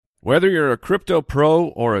Whether you're a crypto pro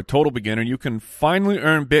or a total beginner, you can finally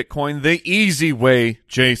earn Bitcoin the easy way,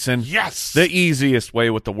 Jason. Yes! The easiest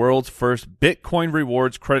way with the world's first Bitcoin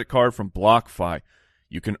rewards credit card from BlockFi.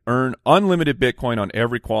 You can earn unlimited Bitcoin on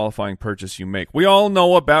every qualifying purchase you make. We all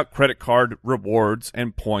know about credit card rewards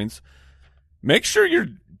and points. Make sure you're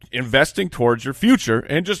investing towards your future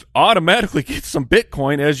and just automatically get some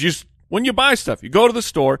Bitcoin when you buy stuff. You go to the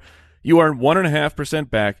store, you earn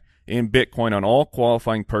 1.5% back in Bitcoin on all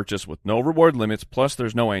qualifying purchase with no reward limits, plus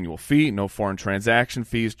there's no annual fee, no foreign transaction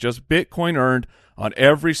fees, just Bitcoin earned on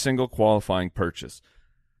every single qualifying purchase.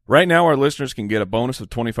 Right now, our listeners can get a bonus of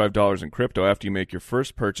 $25 in crypto after you make your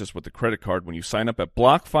first purchase with the credit card when you sign up at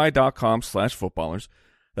BlockFi.com/footballers.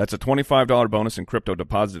 That's a $25 bonus in crypto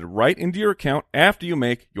deposited right into your account after you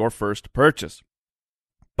make your first purchase.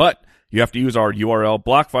 But you have to use our URL,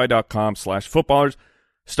 BlockFi.com/footballers.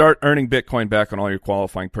 Start earning Bitcoin back on all your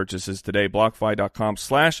qualifying purchases today.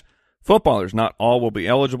 BlockFi.com/footballers. Not all will be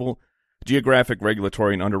eligible. Geographic,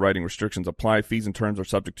 regulatory, and underwriting restrictions apply. Fees and terms are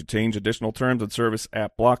subject to change. Additional terms and service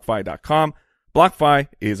at BlockFi.com. BlockFi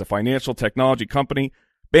is a financial technology company.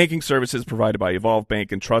 Banking services provided by Evolve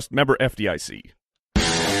Bank and Trust. Member FDIC.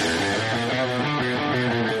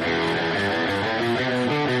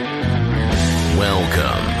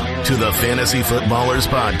 Welcome to the Fantasy Footballers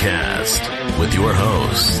Podcast with your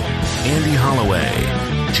hosts, Andy Holloway,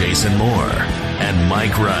 Jason Moore, and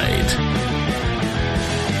Mike Wright.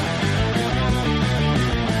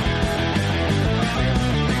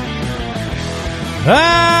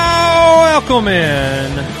 Welcome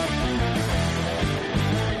in.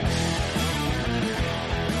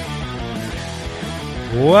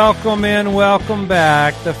 Welcome in, welcome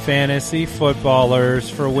back, the Fantasy Footballers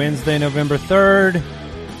for Wednesday, November 3rd.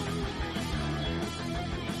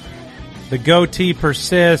 The goatee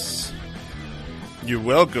persists. You're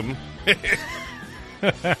welcome.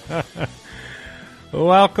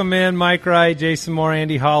 Welcome in, Mike Wright, Jason Moore,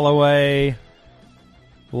 Andy Holloway.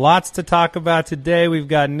 Lots to talk about today. We've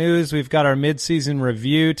got news. We've got our midseason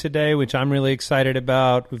review today, which I'm really excited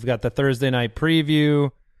about. We've got the Thursday night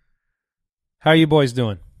preview. How are you boys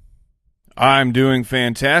doing? I'm doing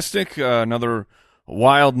fantastic. Another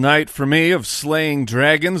wild night for me of slaying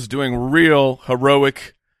dragons, doing real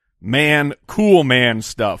heroic cool man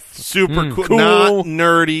stuff. Super cool. Not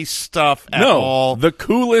nerdy stuff at all. The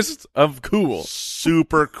coolest of cool.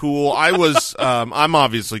 Super cool. I was, I'm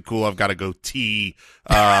obviously cool. I've got a goatee.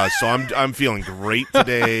 So I'm feeling great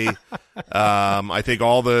today. I think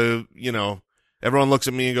everyone looks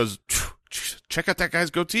at me and goes, check out that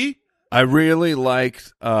guy's goatee. I really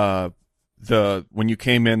liked when you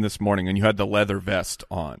came in this morning and you had the leather vest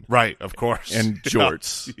on. Right, of course. And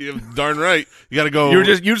jorts. Yeah, darn right. You got to go. You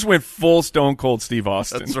just went full Stone Cold Steve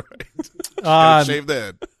Austin. That's right. Shave the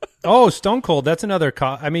head. Oh, Stone Cold. That's another.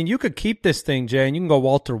 You could keep this thing, Jay, and you can go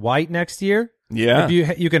Walter White next year. Yeah.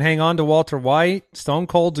 If you can hang on to Walter White. Stone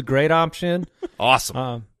Cold's a great option.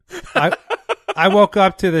 Awesome. I woke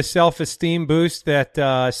up to the self-esteem boost that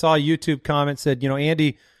I saw a YouTube comment said,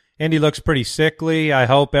 Andy looks pretty sickly. I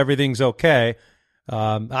hope everything's okay.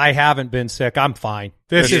 I haven't been sick. I'm fine.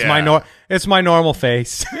 This is it's my normal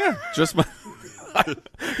face. Yeah, just my my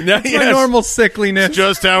normal sickliness. It's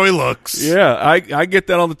just how he looks. Yeah, I get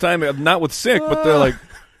that all the time. I'm not with sick, but they're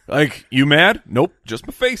like, you mad? Nope, just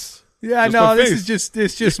my face. Yeah,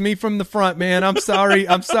 it's just me from the front, man. I'm sorry.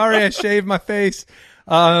 I shaved my face.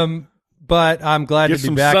 But I'm glad to be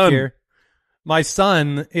back here. My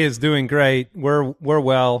son is doing great. We're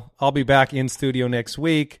well. I'll be back in studio next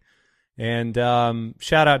week. And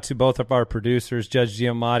shout out to both of our producers, Judge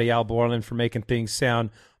Giamatti, Al Borland, for making things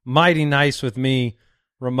sound mighty nice with me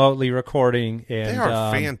remotely recording. And they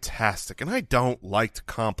are fantastic. And I don't like to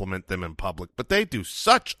compliment them in public, but they do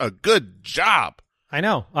such a good job. I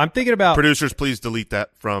know. I'm thinking about... Producers, please delete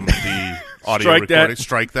that from the audio Strike recording. that.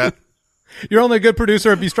 Strike that. You're only a good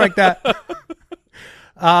producer if you strike that.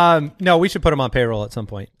 No, we should put him on payroll at some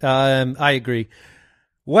point. I agree.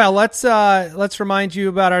 Well, let's remind you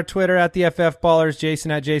about our Twitter at the FF Ballers,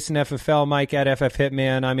 Jason at JasonFFL, Mike at FF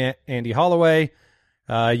Hitman. I'm at Andy Holloway.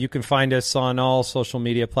 You can find us on all social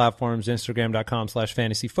media platforms,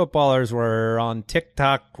 Instagram.com/fantasyfootballers. We're on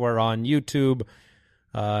TikTok. We're on YouTube.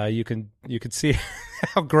 You can see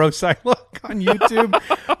how gross I look on YouTube.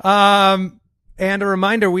 And a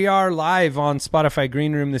reminder, we are live on Spotify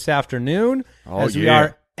Green Room this afternoon. We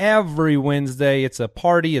are every Wednesday. It's a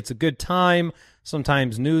party. It's a good time.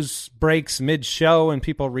 Sometimes news breaks mid-show and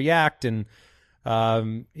people react. And,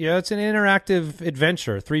 it's an interactive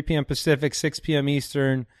adventure. 3 p.m. Pacific, 6 p.m.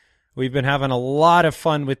 Eastern. We've been having a lot of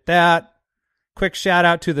fun with that. Quick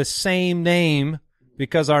shout-out to the same name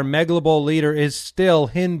because our Megala Bowl leader is still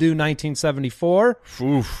Hindu 1974.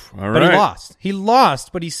 Oof. All But right. he lost. He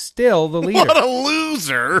lost, but he's still the leader. What a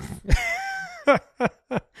loser!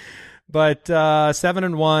 But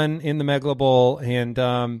 7-1 in the Megala Bowl, and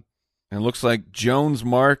And it looks like Jones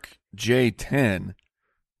Mark J10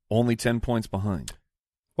 only 10 points behind.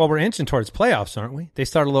 well, we're inching towards playoffs, aren't we? They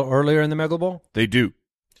start a little earlier in the Megala Bowl. They do.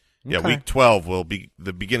 Yeah, Okay. week 12 will be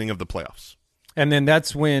the beginning of the playoffs. And then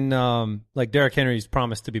that's when, like Derrick Henry's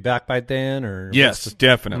promised to be back by then, or Yes,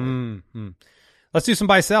 definitely. Mm-hmm. Let's do some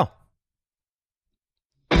buy sell.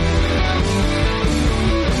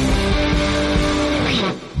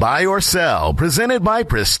 Buy or sell, presented by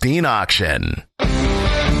Pristine Auction.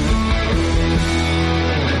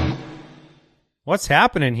 What's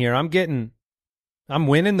happening here? I'm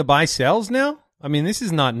winning the buy sells now. I mean, this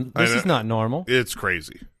is not normal. It's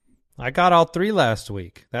crazy. I got all 3 last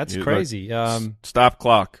week. That's You- crazy. Stop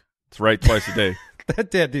clock. It's right twice a day. That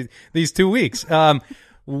did these 2 weeks.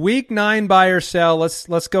 Week 9 buy or sell.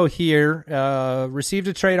 Let's go here. Received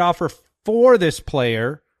a trade offer for this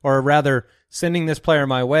player, or rather, sending this player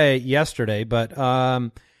my way yesterday. But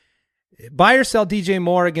buy or sell DJ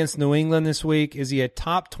Moore against New England this week. Is he a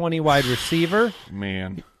top 20 wide receiver?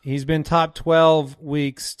 Man. He's been top 12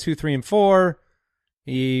 weeks 2, 3, and 4.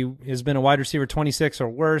 He has been a wide receiver 26 or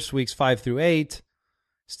worse weeks 5 through 8.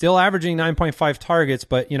 Still averaging 9.5 targets,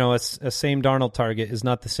 but a same Darnold target is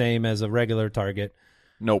not the same as a regular target.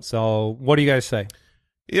 Nope. So, what do you guys say?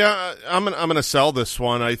 Yeah, I'm gonna sell this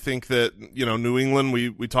one. I think that New England.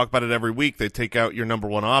 We talk about it every week. They take out your number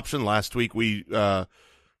one option. Last week we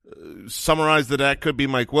summarized that could be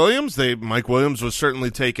Mike Williams. Mike Williams was certainly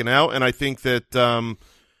taken out, and I think that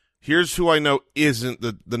here's who I know isn't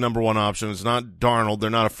the number one option. It's not Darnold. They're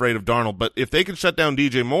not afraid of Darnold, but if they can shut down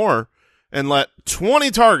DJ Moore and let 20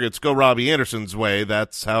 targets go Robbie Anderson's way,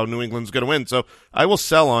 that's how New England's going to win. So I will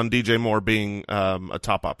sell on DJ Moore being a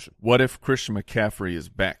top option. What if Christian McCaffrey is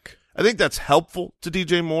back? I think that's helpful to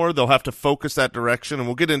DJ Moore. They'll have to focus that direction, and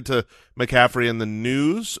we'll get into McCaffrey in the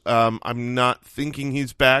news. I'm not thinking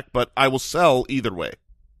he's back, but I will sell either way.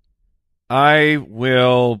 I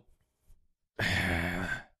will.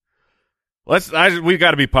 We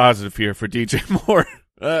got to be positive here for DJ Moore.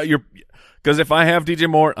 Because if I have DJ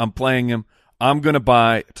Moore, I'm playing him. I'm going to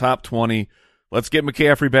buy top 20. Let's get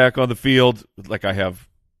McCaffrey back on the field. Like I have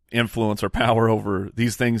influence or power over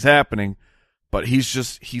these things happening. But he's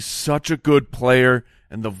such a good player,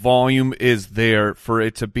 and the volume is there for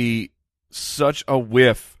it to be such a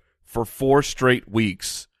whiff for 4 straight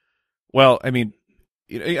weeks. Well, I mean,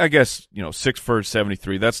 I guess, 6 for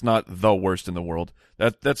 73. That's not the worst in the world.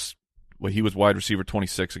 That's what he was wide receiver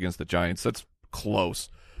 26 against the Giants. That's close.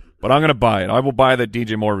 But I'm going to buy it. I will buy that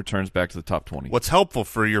DJ Moore returns back to the top 20. What's helpful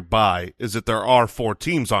for your buy is that there are 4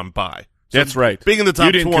 teams on buy. So That's right. Being in the top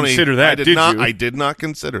You didn't 20, consider that, did you? I did not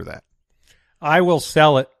consider that. I will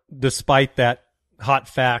sell it despite that hot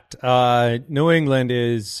fact. New England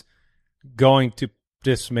is going to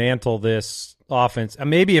dismantle this offense.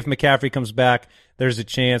 Maybe if McCaffrey comes back, there's a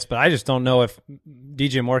chance, but I just don't know if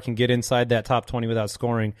DJ Moore can get inside that top 20 without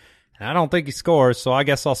scoring. I don't think he scores, so I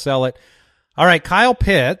guess I'll sell it. All right, Kyle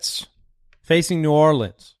Pitts facing New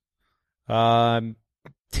Orleans.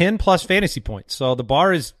 10-plus fantasy points, so the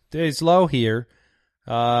bar is low here.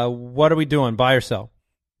 What are we doing, buy or sell?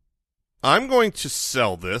 I'm going to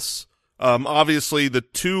sell this. Obviously, the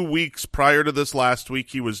 2 weeks prior to this last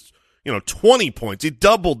week, he was, 20 points. He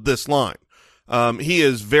doubled this line. He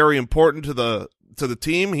is very important to the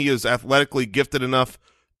team. He is athletically gifted enough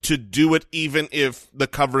to do it, even if the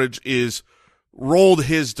coverage is rolled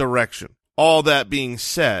his direction. All that being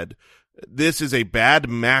said, this is a bad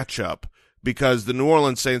matchup because the New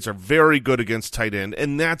Orleans Saints are very good against tight end,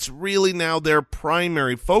 and that's really now their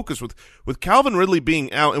primary focus. With Calvin Ridley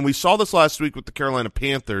being out, and we saw this last week with the Carolina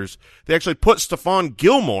Panthers, they actually put Stephon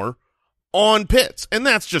Gilmore on Pitts, and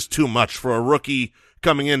that's just too much for a rookie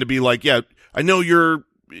coming in to be like, yeah, I know you're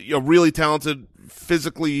a really talented,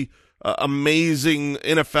 physically amazing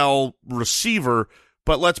NFL receiver,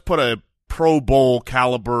 but let's put a Pro Bowl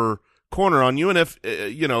caliber corner on you. And if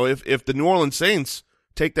the New Orleans Saints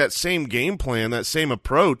take that same game plan, that same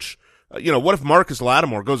approach, what if Marcus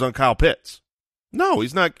Lattimore goes on Kyle Pitts? No,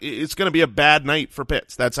 he's not. It's going to be a bad night for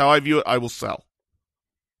Pitts. That's how I view it. I will sell.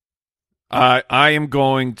 I am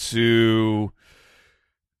going to.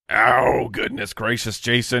 Oh, goodness gracious,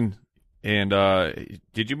 Jason. And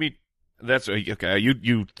did you meet? That's okay.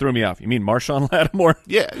 You threw me off. You mean Marshawn Lattimore?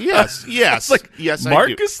 Yeah. Yes. Yes. Yes.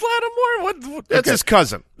 Marcus Lattimore. What? That's his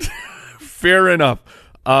cousin. Fair enough.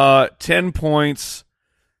 10 points.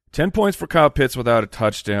 10 points for Kyle Pitts without a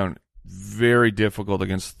touchdown. Very difficult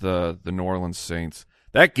against the New Orleans Saints.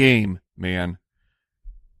 That game, man,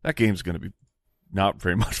 that game's going to be not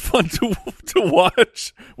very much fun to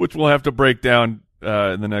watch, which we'll have to break down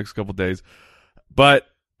in the next couple days. But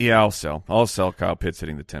yeah, I'll sell Kyle Pitts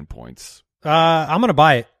hitting the 10 points. I'm going to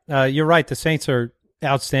buy it. You're right. The Saints are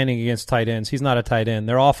outstanding against tight ends. He's not a tight end.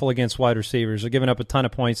 They're awful against wide receivers. They're giving up a ton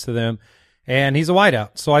of points to them, and he's a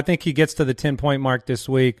wideout. So I think he gets to the 10-point mark this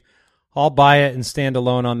week. I'll buy it and stand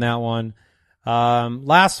alone on that one.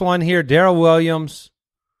 Last one here, Darrell Williams,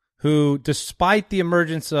 who, despite the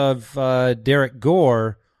emergence of Derek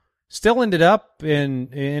Gore, still ended up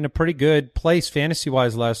in a pretty good place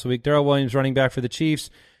fantasy-wise last week. Darrell Williams, running back for the Chiefs,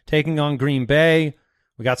 taking on Green Bay.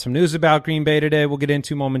 We got some news about Green Bay today we'll get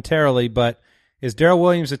into momentarily, but is Darrell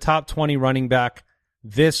Williams a top 20 running back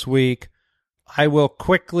this week? I will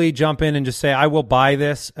quickly jump in and just say I will buy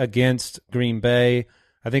this against Green Bay.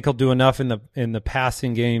 I think he'll do enough in the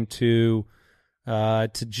passing game to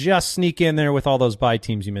just sneak in there with all those bye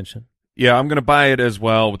teams you mentioned. Yeah, I'm going to buy it as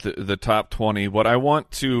well with the top 20. What I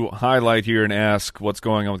want to highlight here and ask what's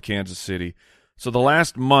going on with Kansas City. So the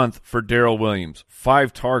last month for Darrell Williams,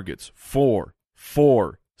 5 targets, 4,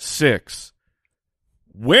 6.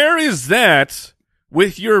 Where is that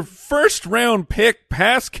with your first-round pick,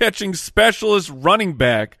 pass-catching specialist running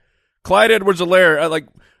back, Clyde Edwards-Helaire? Like,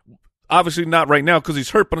 obviously not right now because he's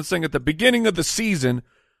hurt, but I'm saying at the beginning of the season,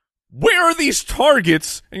 where are these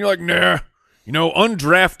targets? And you're like, nah,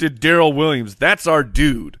 undrafted Darrell Williams, that's our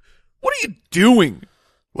dude. What are you doing?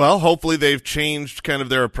 Well, hopefully they've changed kind of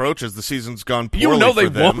their approach as the season's gone poorly they for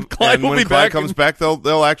them. won't. Clyde and will when be Clyde back comes back,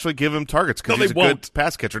 they'll actually give him targets because he's a won't. good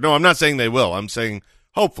pass catcher. No, I'm not saying they will. I'm saying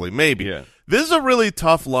hopefully, maybe. Yeah. This is a really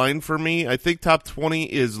tough line for me. I think top 20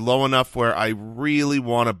 is low enough where I really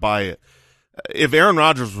want to buy it. If Aaron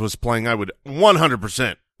Rodgers was playing, I would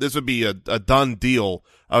 100%. This would be a done deal.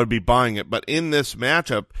 I would be buying it. But in this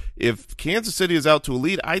matchup, if Kansas City is out to a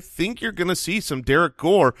lead, I think you're going to see some Derek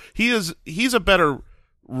Gore. He's a better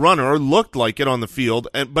runner, or looked like it on the field,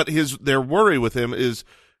 but their worry with him is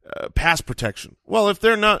pass protection. Well, if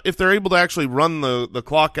they're able to actually run the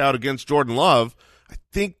clock out against Jordan Love, I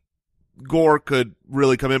think Gore could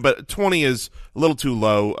really come in. But 20 is a little too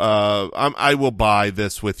low. I will buy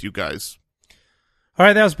this with you guys. All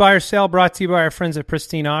right, that was Buy or Sell, brought to you by our friends at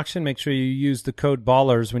Pristine Auction. Make sure you use the code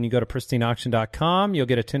BALLERS when you go to pristineauction.com. You'll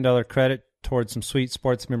get a $10 credit towards some sweet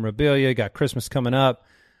sports memorabilia. You got Christmas coming up.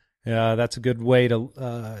 That's a good way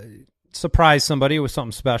to surprise somebody with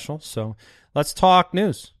something special. So let's talk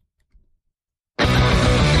news.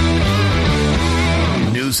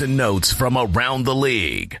 News and notes from around the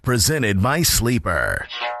league, presented by Sleeper.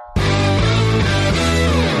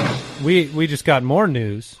 We just got more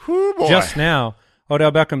news just now.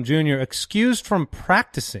 Odell Beckham Jr. excused from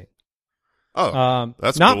practicing. Oh,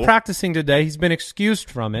 that's not cool. practicing today. He's been excused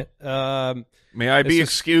from it. May I be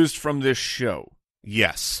excused from this show?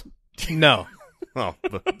 Yes. No. Oh,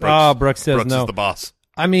 Brooks says Brooks no. is the boss.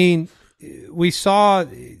 I mean, we saw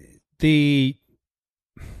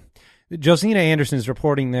Josina Anderson's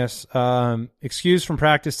reporting this. Excused from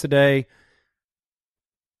practice today.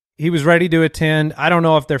 He was ready to attend. I don't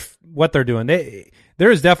know if what they're doing. There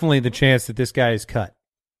is definitely the chance that this guy is cut.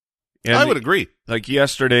 And I would agree. Like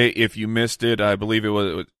yesterday, if you missed it, I believe it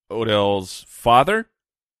was Odell's father.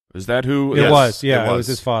 Is that who? It was. Yeah, it it was was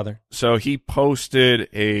his father. So he posted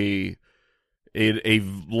a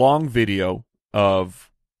long video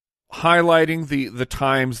of highlighting the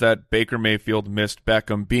times that Baker Mayfield missed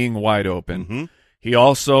Beckham being wide open. Mm-hmm. He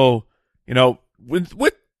also,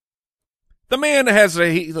 with the man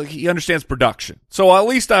he understands production. So at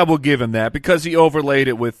least I will give him that because he overlaid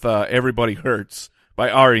it with Everybody Hurts by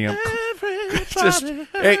R.E.M. Just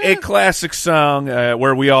a classic song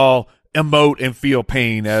where we all emote and feel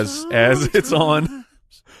pain as it's on.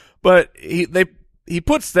 But he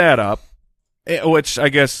puts that up, which I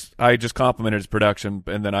guess I just complimented his production,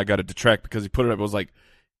 and then I got to detract because he put it up.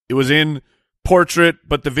 It was in portrait,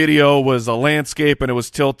 but the video was a landscape and it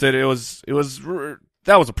was tilted.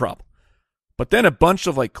 That was a problem. But then a bunch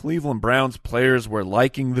of Cleveland Browns players were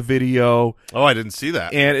liking the video. Oh, I didn't see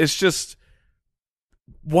that. And it's just,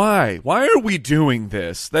 why? Why are we doing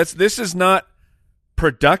this? This is not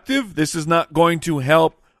productive. This is not going to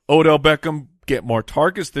help Odell Beckham get more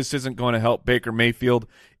targets. This isn't going to help Baker Mayfield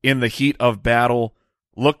in the heat of battle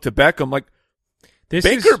look to Beckham.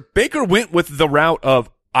 Baker went with the route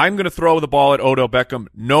of, I'm going to throw the ball at Odell Beckham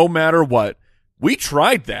no matter what. We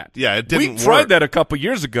tried that. Yeah, it didn't work. We tried that a couple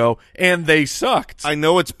years ago, and they sucked. I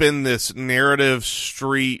know it's been this narrative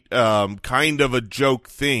street kind of a joke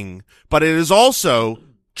thing, but it is also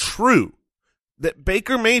true. that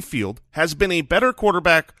Baker Mayfield has been a better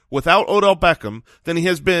quarterback without Odell Beckham than he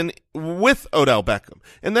has been with Odell Beckham.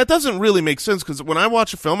 And that doesn't really make sense because when I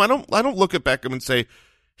watch a film, I don't look at Beckham and say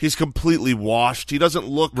he's completely washed. He doesn't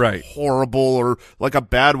look horrible or like a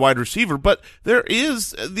bad wide receiver, but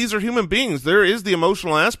these are human beings. There is the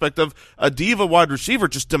emotional aspect of a diva wide receiver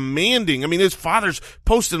just demanding. I mean, his father's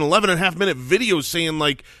posting 11.5-minute videos saying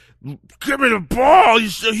like, give me the ball.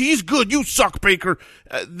 He's good. You suck, Baker.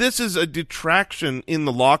 This is a detraction in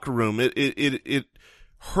the locker room. It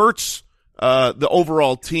hurts the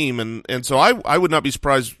overall team, and so I would not be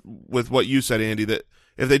surprised with what you said, Andy, that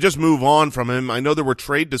if they just move on from him. I know there were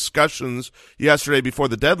trade discussions yesterday before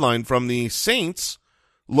the deadline from the Saints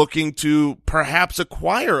looking to perhaps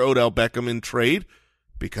acquire Odell Beckham in trade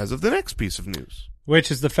because of the next piece of news,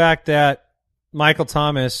 which is the fact that Michael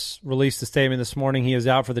Thomas released a statement this morning. He is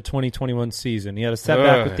out for the 2021 season. He had a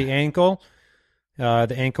setback with the ankle.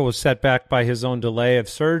 The ankle was set back by his own delay of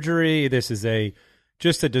surgery. This is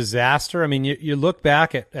just a disaster. I mean, you look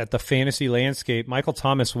back at the fantasy landscape, Michael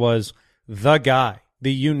Thomas was the guy,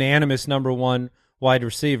 the unanimous number one wide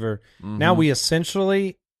receiver. Mm-hmm. Now we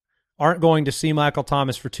essentially aren't going to see Michael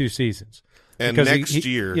Thomas for 2 seasons. And next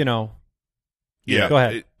year, go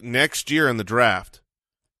ahead. Next year in the draft,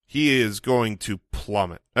 he is going to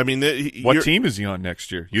plummet. I mean, what team is he on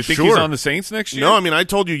next year? You think he's on the Saints next year? No, I mean, I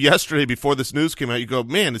told you yesterday before this news came out, you go,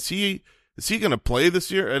 man, is he going to play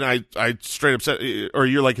this year? And I straight up said, or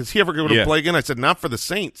you're like, is he ever going to play again? I said, not for the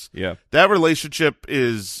Saints. Yeah. That relationship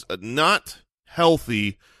is not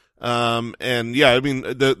healthy. And yeah, I mean,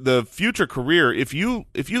 the future career, if you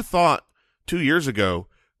thought 2 years ago,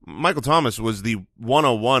 Michael Thomas was the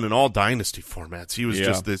 101 in all dynasty formats. He was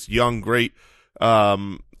just this young, great,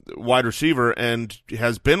 wide receiver and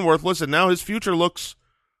has been worthless, and now his future looks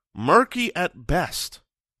murky at best.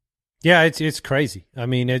 Yeah, it's crazy. I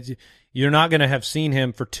mean, you're not going to have seen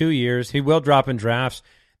him for 2 years. He will drop in drafts.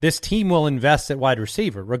 This team will invest at wide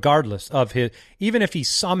receiver regardless of even if he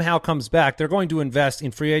somehow comes back, they're going to invest in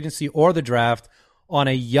free agency or the draft on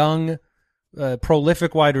a young,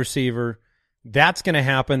 prolific wide receiver. That's going to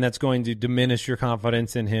happen. That's going to diminish your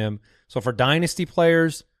confidence in him. So for dynasty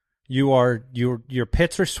players, your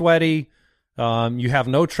pits are sweaty. You have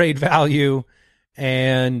no trade value,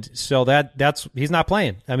 and so that's he's not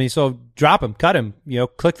playing. I mean, so drop him, cut him.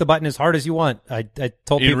 Click the button as hard as you want. I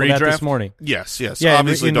told people that this morning. Yes. Yeah,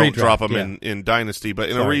 obviously, don't redraft, drop him in dynasty, but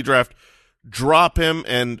in a redraft, drop him,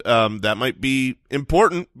 and that might be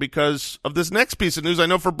important because of this next piece of news. I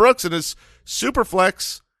know for Brooks and his super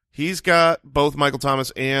flex, he's got both Michael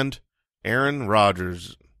Thomas and Aaron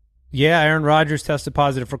Rodgers. Yeah, Aaron Rodgers tested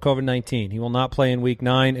positive for COVID-19. He will not play in Week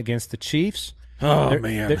 9 against the Chiefs.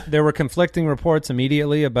 Man. There were conflicting reports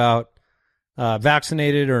immediately about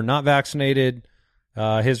vaccinated or not vaccinated.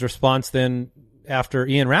 His response then after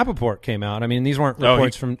Ian Rappaport came out. I mean, these weren't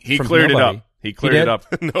reports from cleared nobody. it up. He cleared it up.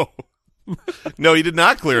 No, he did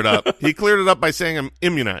not clear it up. He cleared it up by saying I'm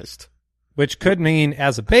immunized. Which could mean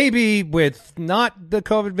as a baby with not the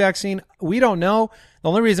COVID vaccine. We don't know. The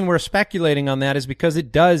only reason we're speculating on that is because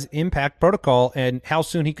it does impact protocol and how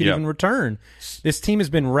soon he could even return. This team has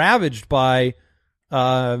been ravaged by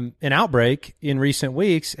an outbreak in recent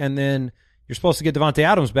weeks, and then you're supposed to get Devontae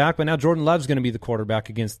Adams back, but now Jordan Love's going to be the quarterback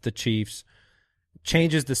against the Chiefs.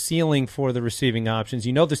 Changes the ceiling for the receiving options.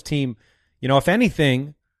 This team, if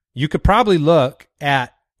anything, you could probably look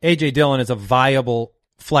at A.J. Dillon as a viable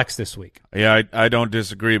flex this week. Yeah, I don't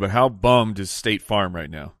disagree, but how bummed is State Farm right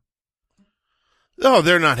now? Oh,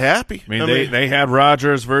 they're not happy. I mean, they had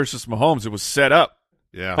Rodgers versus Mahomes. It was set up.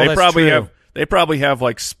 Yeah, They probably have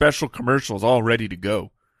like special commercials all ready to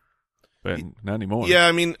go, but not anymore. Yeah,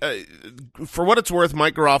 I mean, for what it's worth,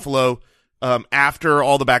 Mike Garofalo, after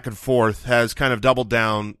all the back and forth, has kind of doubled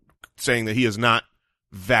down, saying that he is not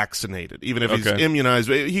vaccinated, even if he's immunized.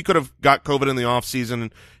 He could have got COVID in the offseason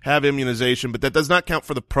and have immunization, but that does not count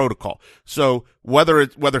for the protocol. So whether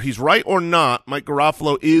he's right or not, Mike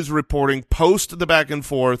Garofalo is reporting post the back and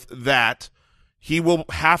forth that he will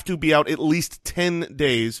have to be out at least 10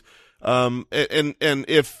 days. And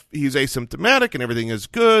if he's asymptomatic and everything is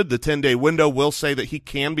good, the 10-day window will say that he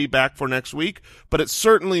can be back for next week, but it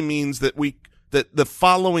certainly means that the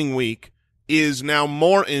following week is now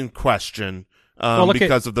more in question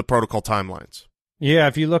because of the protocol timelines. Yeah,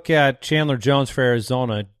 if you look at Chandler Jones for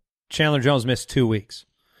Arizona, Chandler Jones missed 2 weeks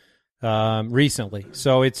recently.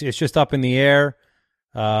 So it's just up in the air.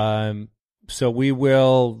 So we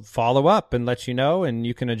will follow up and let you know, and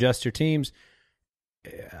you can adjust your teams.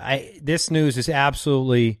 This news is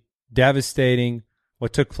absolutely devastating.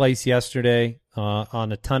 What took place yesterday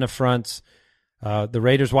on a ton of fronts. The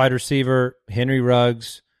Raiders wide receiver, Henry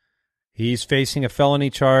Ruggs, He's facing a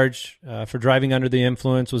felony charge for driving under the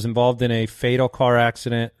influence, was involved in a fatal car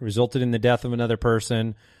accident, resulted in the death of another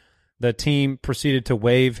person. The team proceeded to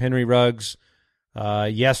waive Henry Ruggs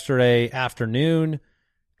yesterday afternoon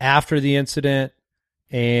after the incident,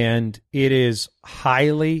 and it is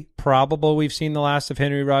highly probable we've seen the last of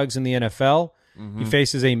Henry Ruggs in the NFL. Mm-hmm. He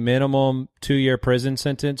faces a minimum 2-year prison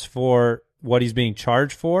sentence for what he's being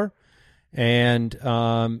charged for, and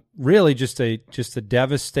really just a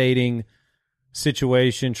devastating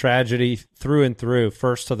situation, tragedy through and through.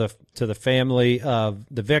 First to the family of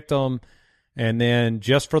the victim, and then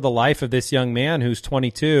just for the life of this young man who's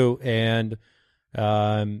 22 and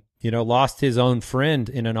lost his own friend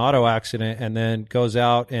in an auto accident, and then goes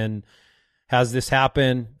out and has this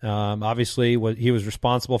happen. Obviously, he was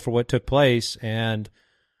responsible for what took place, and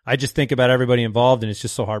I just think about everybody involved, and it's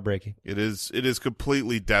just so heartbreaking. It is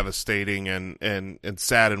completely devastating and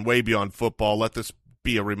sad and way beyond football. Let this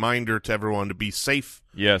be a reminder to everyone to be safe.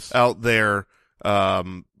 Yes, out there.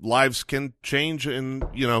 Lives can change in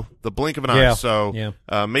the blink of an eye. So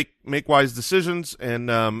make wise decisions, and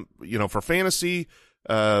for fantasy,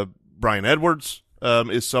 Bryan Edwards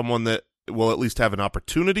is someone that will at least have an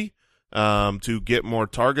opportunity to get more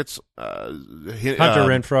targets. Hunter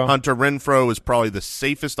Renfrow is probably the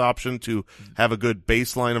safest option to have a good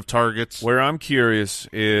baseline of targets. Where I'm curious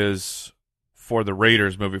is for the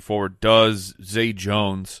Raiders moving forward, does Zay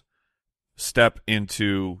Jones step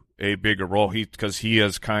into a bigger role? Because he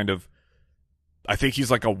is kind of, I think he's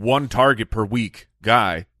like a 1 target per week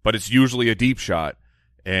guy, but it's usually a deep shot.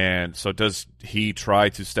 And so does he try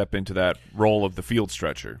to step into that role of the field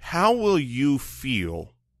stretcher? How will you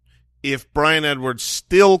feel if Bryan Edwards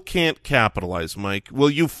still can't capitalize, Mike? Will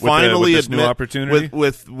you finally with this new opportunity?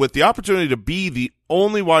 With the opportunity to be the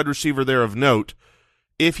only wide receiver there of note,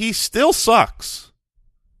 if he still sucks,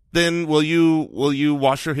 then will you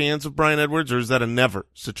wash your hands of Bryan Edwards, or is that a never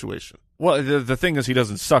situation? Well, the thing is, he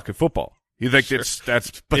doesn't suck at football. You think it's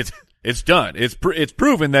done. It's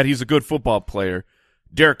proven that he's a good football player.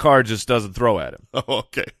 Derek Carr just doesn't throw at him. Oh,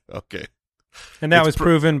 okay. And that was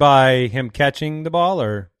proven by him catching the ball,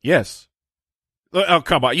 or? Yes. Oh,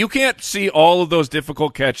 come on. You can't see all of those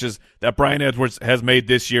difficult catches that Bryan Edwards has made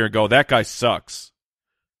this year and go, that guy sucks.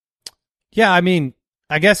 Yeah, I mean,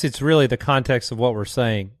 I guess it's really the context of what we're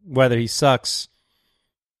saying, whether he sucks.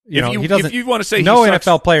 He doesn't. If you want to say no he sucks,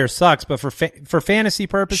 NFL player sucks, but for fantasy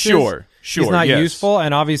purposes, sure, he's not useful.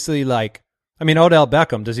 And obviously, Odell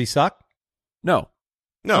Beckham, does he suck? No,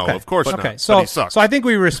 okay. Of course not. Okay, but he sucks. So I think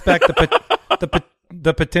we respect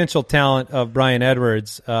the potential talent of Bryan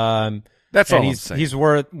Edwards. That's all I'm saying. He's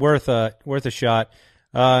worth a shot.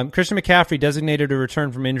 Christian McCaffrey designated to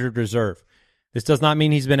return from injured reserve. This does not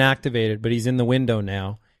mean he's been activated, but he's in the window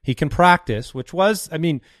now. He can practice, we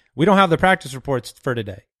don't have the practice reports for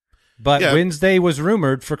today. But Wednesday was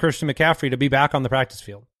rumored for Christian McCaffrey to be back on the practice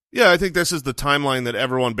field. Yeah, I think this is the timeline that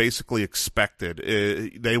everyone basically expected.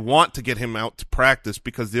 They want to get him out to practice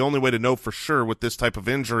because the only way to know for sure with this type of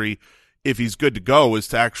injury, if he's good to go, is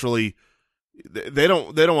to actually they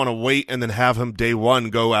don't want to wait and then have him day one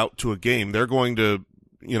go out to a game. They're going to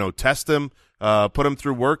test him, put him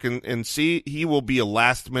through work, and see. He will be a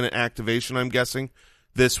last-minute activation, I'm guessing,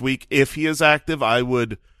 this week. If he is active, I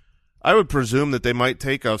would presume that they might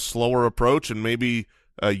take a slower approach and maybe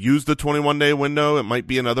use the 21-day window. It might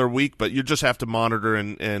be another week, but you just have to monitor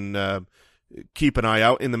and keep an eye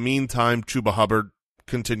out. In the meantime, Chuba Hubbard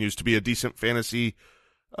continues to be a decent fantasy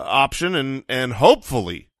option, and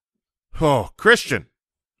hopefully, Christian,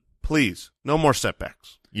 please, no more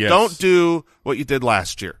setbacks. Yes. Don't do what you did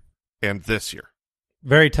last year and this year.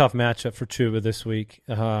 Very tough matchup for Chuba this week,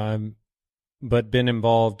 but been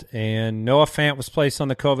involved. And Noah Fant was placed on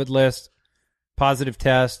the COVID list. Positive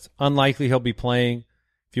test. Unlikely he'll be playing.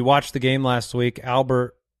 If you watched the game last week,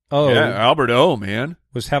 Albert O, man,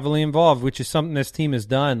 was heavily involved, which is something this team has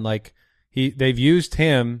done. They've used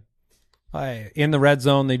him in the red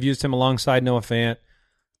zone. They've used him alongside Noah Fant.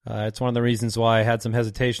 It's one of the reasons why I had some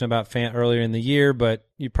hesitation about Fant earlier in the year, but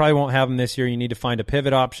you probably won't have him this year. You need to find a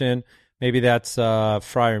pivot option. Maybe that's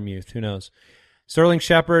Freiermuth. Who knows? Sterling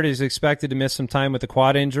Shepard is expected to miss some time with a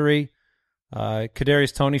quad injury.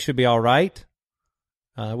 Kadarius Toney should be all right.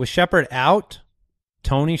 With Shepard out,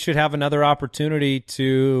 Toney should have another opportunity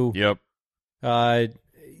to. Yep.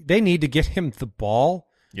 They need to get him the ball.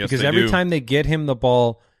 Yes, because every time they get him the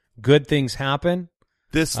ball, good things happen.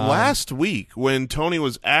 This last week, when Toney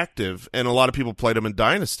was active and a lot of people played him in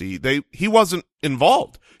Dynasty, he wasn't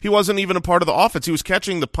involved. He wasn't even a part of the offense. He was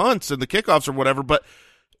catching the punts and the kickoffs or whatever, but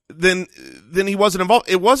then he wasn't involved.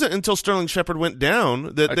 It wasn't until Sterling Shepard went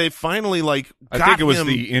down that they finally got him. I think it was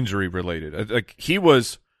the injury related. He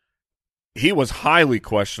was he was highly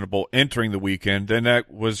questionable entering the weekend. Then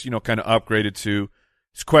that was, kind of upgraded to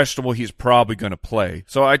it's questionable. He's probably going to play.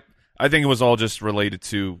 So I think it was all just related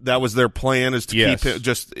to that was their plan is to yes. keep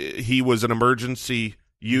him. He was an emergency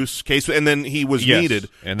use case, and then he was yes. needed.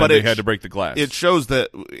 And then but they had to break the glass. It shows that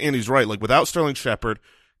Andy's right. Like without Sterling Shepard,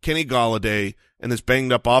 Kenny Golladay, and this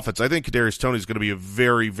banged up offense, I think Kadarius Toney is going to be a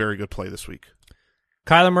very, very good play this week.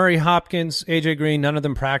 Kyler Murray, Hopkins, AJ Green, none of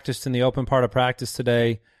them practiced in the open part of practice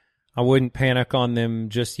today. I wouldn't panic on them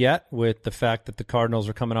just yet with the fact that the Cardinals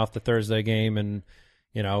are coming off the Thursday game and,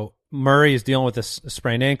 Murray is dealing with a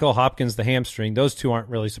sprained ankle, Hopkins the hamstring. Those two aren't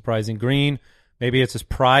really surprising. Green, maybe it's his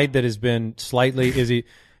pride that has been slightly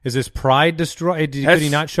is his pride destroyed? Could he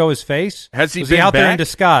not show his face? Was he out there in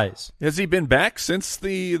disguise? Has he been back since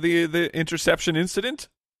the interception incident?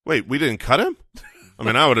 Wait, we didn't cut him? I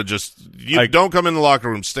mean, I would have just don't come in the locker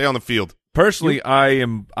room, stay on the field. Personally, I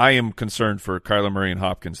am concerned for Kyler Murray and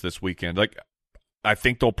Hopkins this weekend. Like, I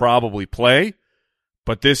think they'll probably play,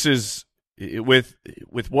 but this is with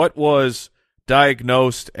what was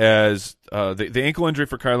diagnosed as the ankle injury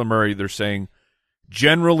for Kyler Murray. They're saying,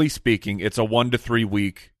 generally speaking, it's a 1 to 3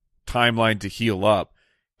 week timeline to heal up.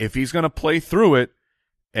 If he's going to play through it,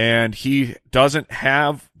 and he doesn't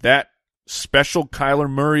have that special Kyler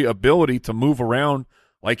Murray ability to move around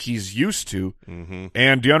like he's used to,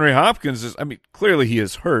 and DeAndre Hopkins clearly he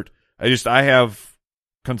is hurt. I have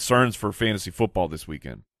concerns for fantasy football this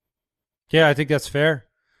weekend. Yeah, I think that's fair.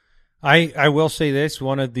 I will say this: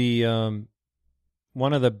 one of the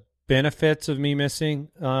benefits of me missing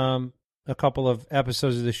a couple of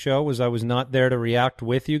episodes of the show was I was not there to react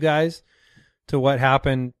with you guys to what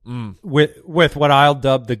happened with what I'll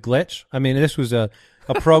dub the glitch. I mean, this was a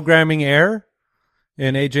programming error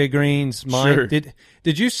in AJ Green's mind. Sure.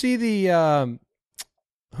 Did you see the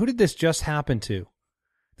who did this just happen to?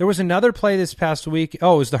 There was another play this past week.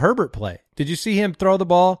 Oh, it was the Herbert play. Did you see him throw the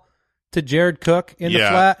ball to Jared Cook in the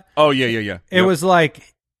flat? Oh, yeah. It was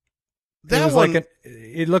like That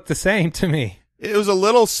it looked the same to me. It was a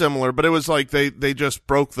little similar, but it was like they just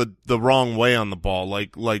broke the wrong way on the ball.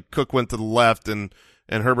 Like Cook went to the left and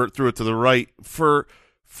Herbert threw it to the right. For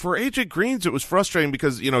AJ Green's, it was frustrating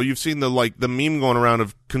because you've seen the meme going around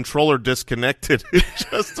of controller disconnected.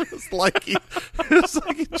 It was like he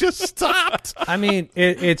just stopped. I mean,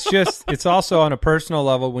 it's also on a personal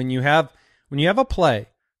level when you have a play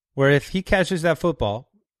where if he catches that football,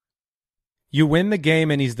 you win the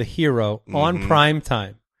game and he's the hero on prime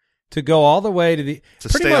time. To go all the way to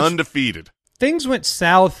stay undefeated. Things went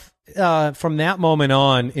south from that moment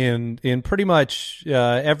on in pretty much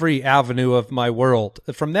every avenue of my world.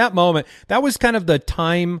 From that moment, that was kind of the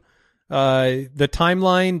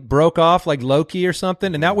timeline broke off like Loki or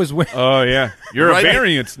something, and that was when. Oh yeah, you're a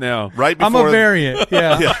variance now. Right before I'm a variant.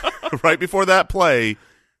 Yeah. Right before that play,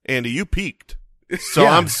 Andy, you peaked. So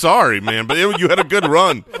I'm sorry, man, but you had a good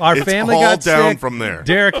run. Our it's family all got down sick. from there.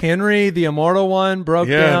 Derrick Henry, the immortal one, broke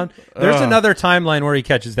down. There's another timeline where he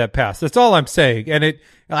catches that pass. That's all I'm saying. And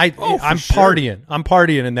I'm partying. I'm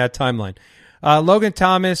partying in that timeline. Logan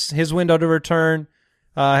Thomas, his window to return,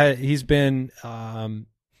 he's been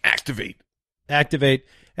activate,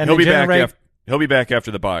 and he'll be back. He'll be back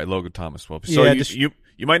after the bye. Logan Thomas will. So you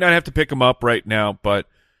might not have to pick him up right now, but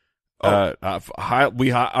I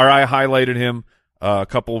highlighted him a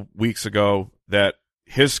couple weeks ago that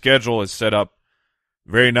his schedule is set up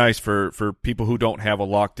very nice for people who don't have a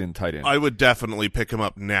locked-in tight end. I would definitely pick him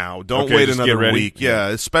up now. Don't wait another week. Yeah,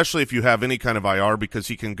 especially if you have any kind of IR because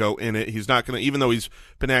he can go in it. He's not going to, even though he's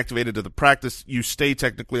been activated to the practice, you stay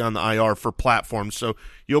technically on the IR for platforms, so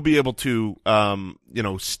you'll be able to,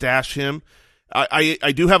 stash him.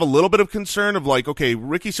 I do have a little bit of concern of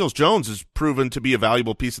Ricky Seals-Jones has proven to be a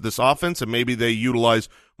valuable piece of this offense, and maybe they utilize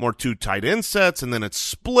more 2 tight end sets, and then it's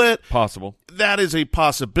split. Possible. That is a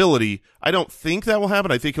possibility. I don't think that will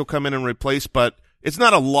happen. I think he'll come in and replace, but it's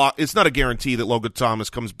not a guarantee that Logan Thomas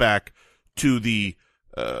comes back to the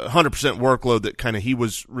 100% workload that kind of he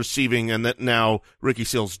was receiving, and that now Ricky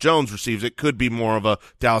Seals-Jones receives. It could be more of a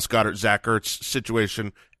Dallas Goedert, Zach Ertz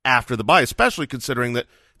situation after the bye, especially considering that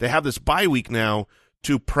they have this bye week now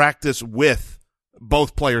to practice with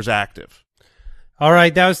both players active. All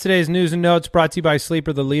right, that was today's news and notes brought to you by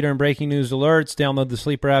Sleeper, the leader in breaking news alerts. Download the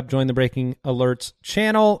Sleeper app, join the Breaking Alerts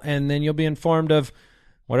channel, and then you'll be informed of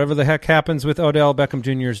whatever the heck happens with Odell Beckham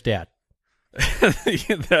Jr.'s dad.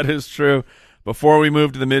 That is true. Before we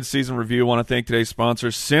move to the midseason review, I want to thank today's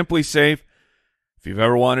sponsor, Simply Safe. If you've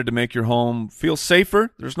ever wanted to make your home feel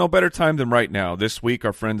safer, there's no better time than right now. This week,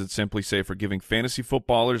 our friends at Simply Safe are giving Fantasy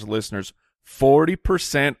Footballers listeners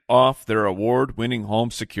 40% off their award-winning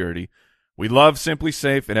home security. We love Simply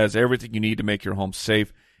Safe. It has everything you need to make your home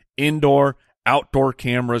safe indoor, outdoor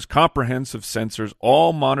cameras, comprehensive sensors,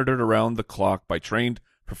 all monitored around the clock by trained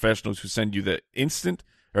professionals who send you the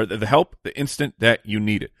help the instant that you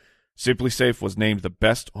need it. SimpliSafe was named the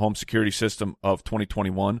best home security system of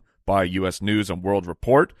 2021 by U.S. News and World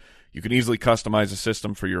Report. You can easily customize a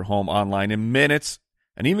system for your home online in minutes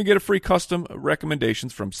and even get a free custom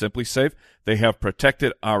recommendations from SimpliSafe. They have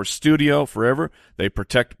protected our studio forever. They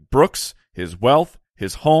protect Brooks, his wealth,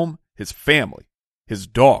 his home, his family, his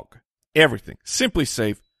dog, everything.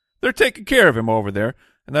 SimpliSafe, they're taking care of him over there,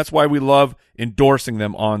 and that's why we love endorsing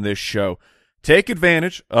them on this show. Take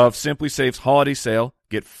advantage of SimpliSafe's holiday sale.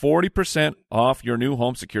 Get 40% off your new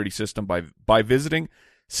home security system by visiting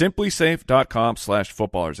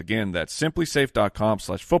simplysafe.com/footballers. Again, that's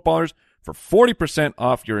simplysafe.com/footballers for 40%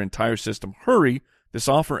 off your entire system. Hurry, this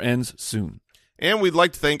offer ends soon. And we'd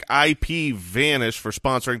like to thank IPVanish for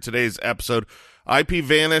sponsoring today's episode.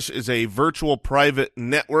 IPVanish is a virtual private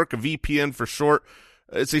network, a VPN for short.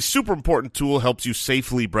 It's a super important tool, helps you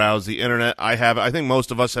safely browse the internet. I think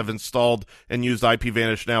most of us have installed and used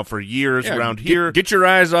IPVanish now for years around here. Get your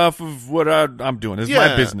eyes off of what I'm doing. It's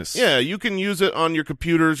my business. Yeah, you can use it on your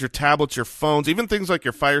computers, your tablets, your phones, even things like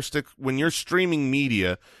your Fire Stick. When you're streaming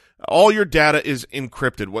media, all your data is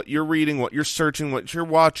encrypted. What you're reading, what you're searching, what you're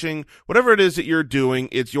watching, whatever it is that you're doing,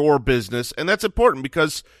 it's your business. And that's important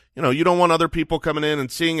because, you don't want other people coming in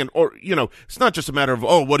and seeing, it's not just a matter of,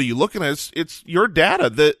 what are you looking at? It's your data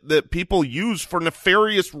that people use for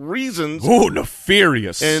nefarious reasons. Oh,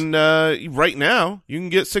 nefarious. And right now, you can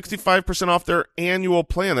get 65% off their annual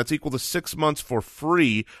plan. That's equal to 6 months for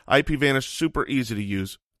free. IPVanish, super easy to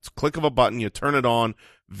use. It's a click of a button. You turn it on.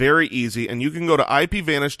 Very easy. And you can go to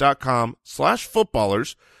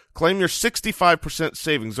ipvanish.com/footballers. Claim your 65%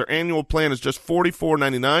 savings. Their annual plan is just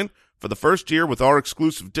 $44.99 for the first year with our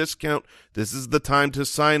exclusive discount. This is the time to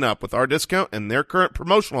sign up. With our discount and their current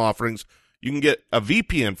promotional offerings, you can get a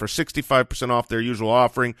VPN for 65% off their usual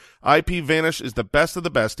offering. IPVanish is the best of the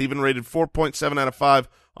best, even rated 4.7 out of 5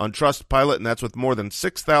 on Trustpilot, and that's with more than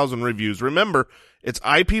 6,000 reviews. Remember, it's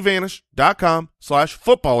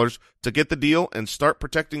ipvanish.com/footballers to get the deal and start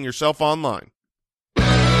protecting yourself online.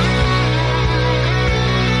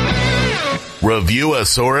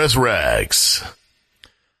 Reviewosaurus Rex.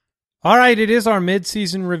 All right, it is our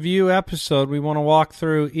midseason review episode. We want to walk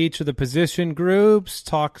through each of the position groups,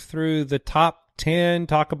 talk through the top 10,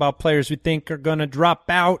 talk about players we think are going to drop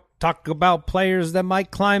out, talk about players that might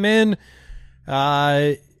climb in,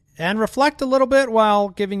 and reflect a little bit while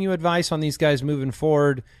giving you advice on these guys moving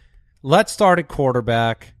forward. Let's start at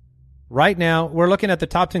quarterback. Right now, we're looking at the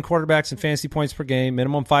top 10 quarterbacks in fantasy points per game,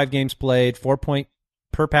 minimum 5 games played, 4 point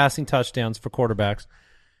per passing touchdowns for quarterbacks.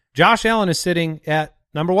 Josh Allen is sitting at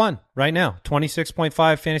number 1 right now,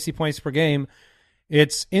 26.5 fantasy points per game.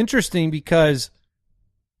 It's interesting because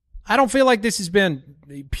I don't feel like this has been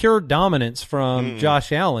pure dominance from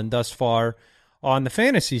Josh Allen thus far on the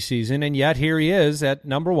fantasy season, and yet here he is at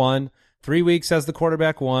number 1, 3 weeks as the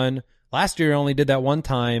quarterback 1. Last year he only did that one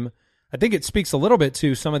time. I think it speaks a little bit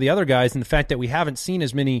to some of the other guys and the fact that we haven't seen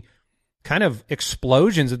as many kind of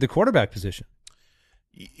explosions at the quarterback position.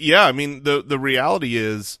 Yeah, I mean, the reality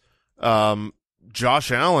is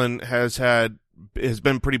Josh Allen has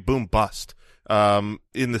been pretty boom bust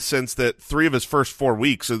in the sense that 3 of his first 4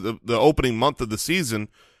 weeks, so the opening month of the season,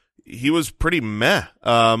 he was pretty meh.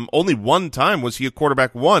 Only one time was he a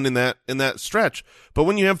quarterback 1 in that stretch. But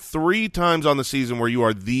when you have 3 times on the season where you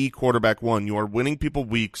are the quarterback 1, you are winning people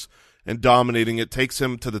weeks and dominating, it takes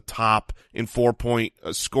him to the top in 4-point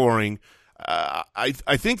scoring. I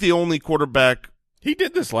think the only quarterback. He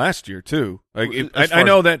did this last year too. I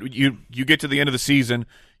know that you get to the end of the season,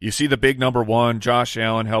 you see the big number 1, Josh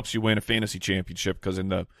Allen helps you win a fantasy championship because in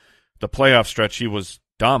the playoff stretch he was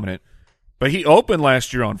dominant. But he opened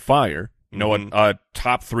last year on fire. A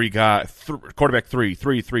top 3 guy, quarterback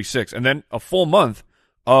 3, 6, and then a full month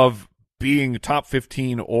of being top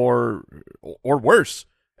 15 or worse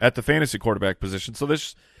at the fantasy quarterback position. So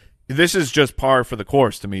this is just par for the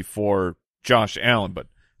course to me for Josh Allen, but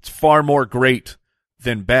it's far more great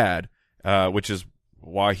than bad, which is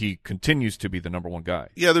why he continues to be the number 1 guy.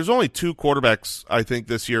 Yeah, there's only 2 quarterbacks, I think,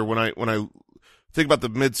 this year when I think about the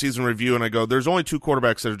midseason review and I go, there's only 2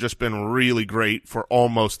 quarterbacks that have just been really great for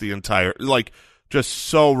almost the entire, just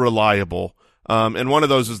so reliable. And one of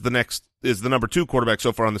those is the number 2 quarterback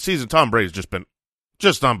so far on the season. Tom Brady's just been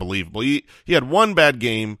unbelievable. He had one bad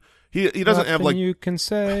game. He doesn't have Nothing you can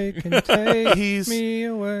say can take me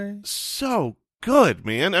away. So good,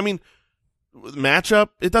 man. I mean, matchup,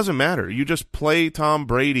 it doesn't matter. You just play Tom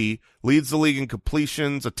Brady, leads the league in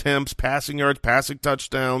completions, attempts, passing yards, passing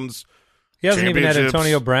touchdowns. He hasn't even had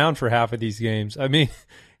Antonio Brown for half of these games. I mean,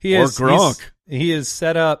 Gronk. He is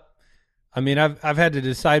set up. I mean, I've had to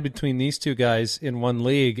decide between these two guys in one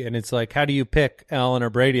league, and it's like, how do you pick Allen or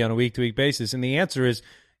Brady on a week-to-week basis? And the answer is,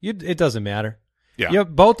 it doesn't matter. Yeah.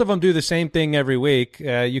 Both of them do the same thing every week.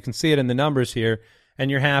 You can see it in the numbers here, and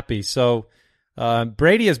you're happy. So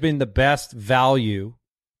Brady has been the best value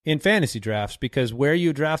in fantasy drafts because where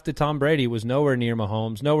you drafted Tom Brady was nowhere near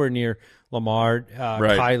Mahomes, nowhere near Lamar,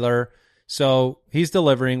 Right. Kyler. So he's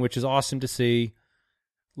delivering, which is awesome to see.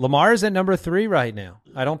 Lamar is at number 3 right now.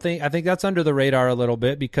 I think that's under the radar a little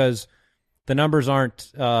bit because the numbers aren't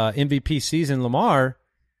MVP season Lamar,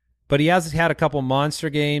 but he has had a couple monster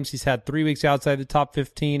games. He's had 3 weeks outside the top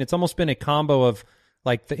 15. It's almost been a combo of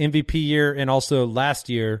like the MVP year and also last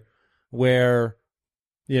year where,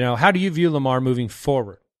 how do you view Lamar moving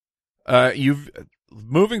forward?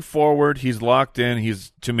 Moving forward, he's locked in.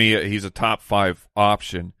 To me, he's a top 5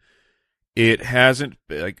 option. It hasn't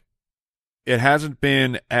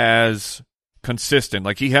been as consistent.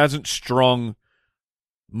 Like he hasn't strung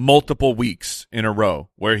multiple weeks in a row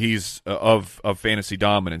where he's of fantasy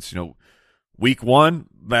dominance. Week 1,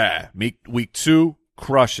 week 2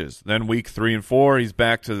 crushes. Then week 3 and 4, he's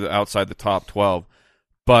back to outside the top 12.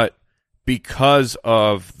 But because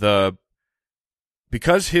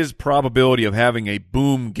his probability of having a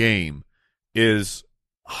boom game is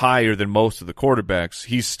higher than most of the quarterbacks,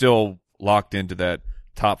 he's still locked into that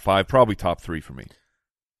top 5, probably top 3 for me.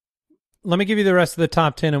 Let me give you the rest of the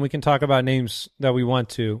top 10, and we can talk about names that we want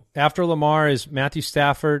to. After Lamar is Matthew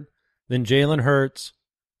Stafford, then Jalen Hurts,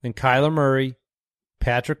 then Kyler Murray,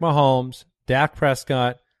 Patrick Mahomes, Dak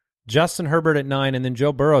Prescott, Justin Herbert at 9, and then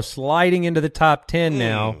Joe Burrow sliding into the top 10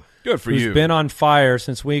 now. Good for who's you. Been on fire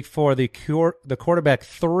since week 4, the quarterback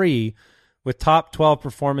 3 with top 12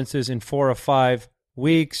 performances in 4 of 5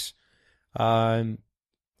 weeks.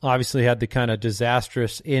 Obviously had the kind of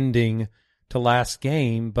disastrous ending to last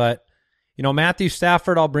game, but Matthew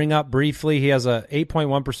Stafford I'll bring up briefly. He has a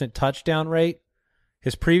 8.1% touchdown rate.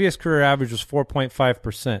 His previous career average was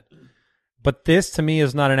 4.5%. But this to me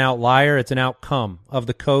is not an outlier, it's an outcome of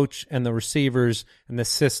the coach and the receivers and the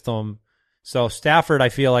system. So Stafford I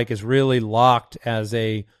feel like is really locked as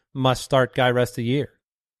a must-start guy rest of the year.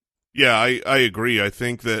 Yeah, I agree. I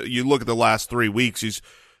think that you look at the last 3 weeks,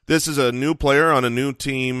 this is a new player on a new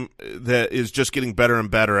team that is just getting better and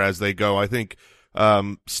better as they go. I think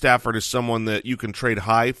Stafford is someone that you can trade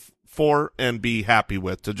high for and be happy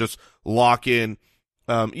with to just lock in.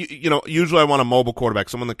 Usually I want a mobile quarterback,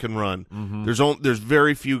 someone that can run. Mm-hmm. There's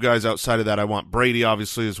very few guys outside of that I want. Brady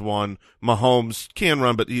obviously is one. Mahomes can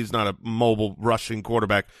run, but he's not a mobile rushing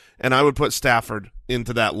quarterback. And I would put Stafford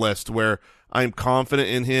into that list where I'm confident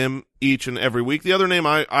in him each and every week. The other name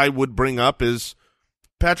I would bring up is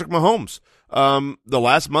Patrick Mahomes. The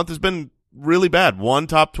last month has been really bad. 1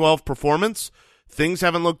 top 12 performance. Things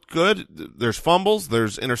haven't looked good. There's fumbles.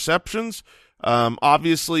 There's interceptions.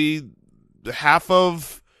 Obviously, half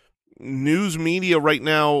of news media right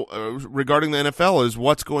now regarding the NFL is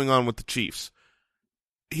what's going on with the Chiefs.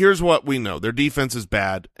 Here's what we know. Their defense is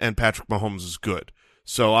bad, and Patrick Mahomes is good.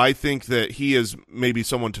 So I think that he is maybe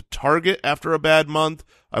someone to target after a bad month.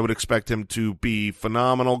 I would expect him to be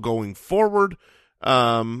phenomenal going forward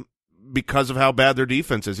because of how bad their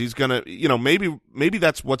defense is. He's going to, maybe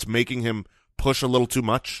that's what's making him push a little too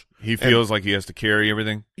much. He feels like he has to carry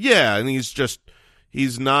everything. Yeah, and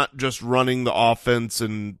he's not just running the offense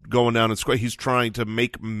and going down and square. He's trying to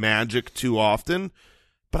make magic too often.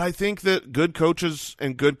 But I think that good coaches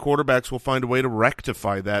and good quarterbacks will find a way to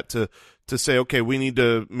rectify that, to say, okay, we need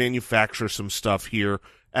to manufacture some stuff here,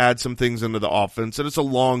 add some things into the offense. And it's a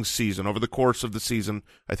long season. Over the course of the season,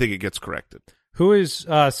 I think it gets corrected. Who is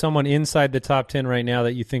someone inside the top 10 right now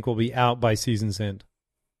that you think will be out by season's end?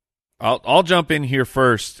 I'll jump in here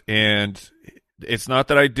first, and it's not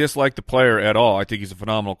that I dislike the player at all. I think he's a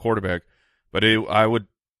phenomenal quarterback, but I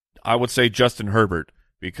would say Justin Herbert,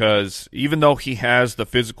 because even though he has the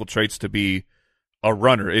physical traits to be a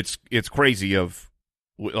runner, it's crazy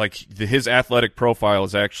his athletic profile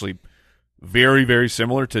is actually very, very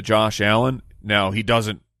similar to Josh Allen. Now he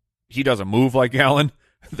doesn't move like Allen.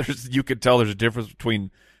 You could tell there's a difference between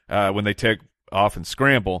when they take off and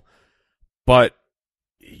scramble, but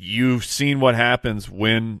you've seen what happens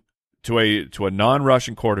when to a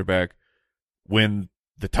non-rushing quarterback when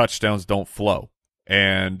the touchdowns don't flow.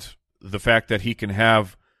 And the fact that he can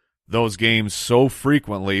have those games so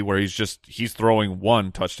frequently where he's throwing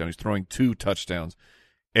 1 touchdown, he's throwing 2 touchdowns.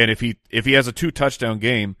 And if he has a 2 touchdown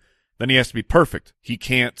game, then he has to be perfect. He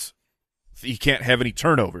can't have any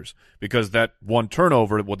turnovers, because that 1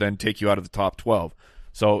 turnover will then take you out of the top 12.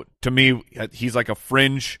 So to me, he's like a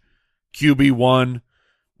fringe QB1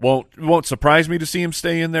 won't surprise me to see him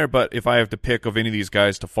stay in there, but if I have to pick of any of these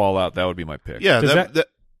guys to fall out, that would be my pick. Yeah.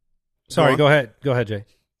 Sorry, go ahead. Go ahead, Jay.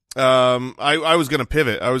 I was going to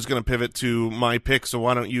pivot. I was going to pivot to my pick, so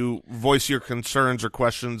why don't you voice your concerns or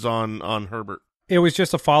questions on Herbert? It was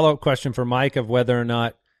just a follow-up question for Mike of whether or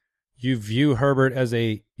not you view Herbert as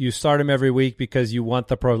you start him every week because you want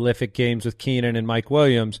the prolific games with Keenan and Mike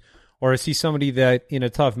Williams, or is he somebody that in a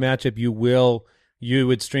tough matchup you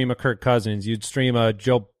would stream a Kirk Cousins, you'd stream a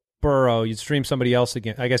Joe Burrow, you'd stream somebody else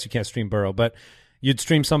again. I guess you can't stream Burrow, but you'd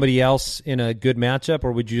stream somebody else in a good matchup,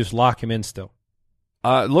 or would you just lock him in still?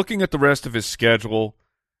 Looking at the rest of his schedule,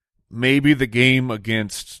 maybe the game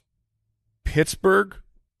against Pittsburgh,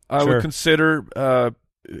 I would consider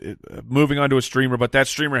moving on to a streamer, but that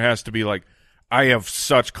streamer has to be like, I have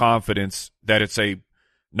such confidence that it's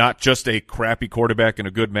not just a crappy quarterback in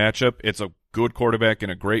a good matchup, it's a good quarterback in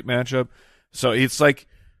a great matchup. So it's like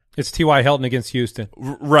it's T.Y. Hilton against Houston,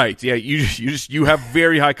 right? Yeah, you have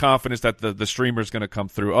very high confidence that the streamer is going to come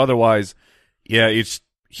through. Otherwise, yeah,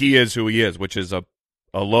 he is who he is, which is a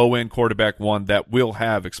low-end quarterback, one that will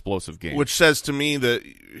have explosive games. Which says to me that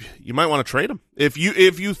you might want to trade him. If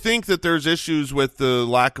you think that there's issues with the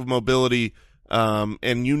lack of mobility,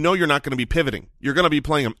 and you know you're not going to be pivoting, you're going to be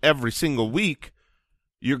playing him every single week,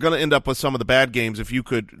 you're going to end up with some of the bad games. If you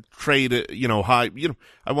could trade, I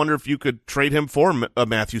wonder if you could trade him for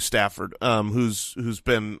Matthew Stafford, who's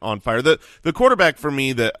been on fire. The quarterback for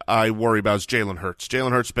me that I worry about is Jalen Hurts.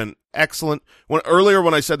 Jalen Hurts has been excellent. Earlier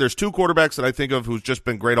when I said there's two quarterbacks that I think of who's just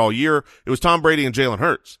been great all year, it was Tom Brady and Jalen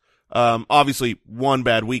Hurts. Obviously one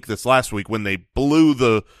bad week this last week when they blew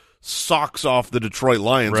the socks off the Detroit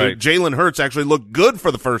Lions. Right. Jalen Hurts actually looked good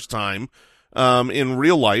for the first time in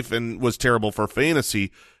real life and was terrible for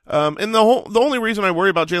fantasy. And the only reason I worry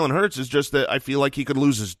about Jalen Hurts is just that I feel like he could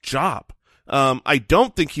lose his job. I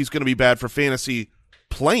don't think he's going to be bad for fantasy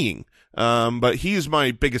playing, but he's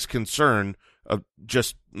my biggest concern.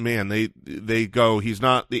 They go, he's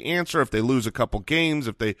not the answer if they lose a couple games,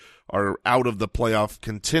 if they are out of the playoff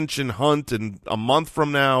contention hunt in a month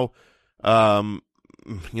from now.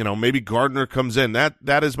 Maybe Gardner comes in.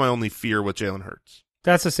 That is my only fear with Jalen Hurts.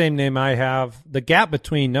 That's the same name I have. The gap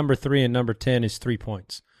between number 3 and number 10 is 3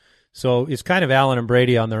 points. So it's kind of Allen and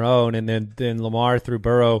Brady on their own, and then Lamar through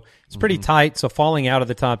Burrow. It's pretty tight, so falling out of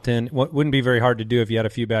the top 10 wouldn't be very hard to do if you had a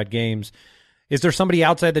few bad games. Is there somebody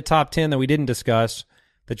outside the top 10 that we didn't discuss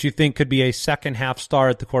that you think could be a second-half star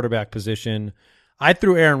at the quarterback position? I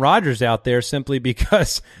threw Aaron Rodgers out there simply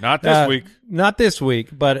because not this week. Not this week,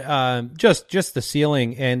 but just the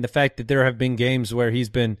ceiling and the fact that there have been games where he's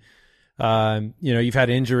been you've had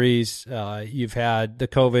injuries, you've had the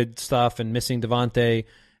COVID stuff and missing Devontae,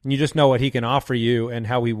 and you just know what he can offer you and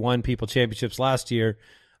how he won people championships last year.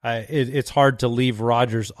 It's hard to leave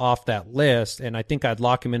Rodgers off that list, and I think I'd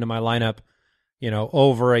lock him into my lineup,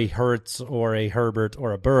 over a Hurts or a Herbert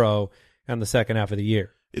or a Burrow in the second half of the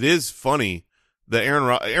year. It is funny that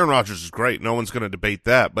Aaron Rodgers is great. No one's going to debate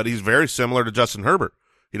that, but he's very similar to Justin Herbert.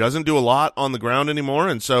 He doesn't do a lot on the ground anymore,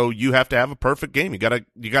 and so you have to have a perfect game. You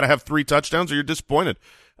gotta have 3 touchdowns or you're disappointed.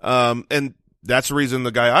 And that's the reason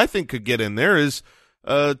the guy I think could get in there is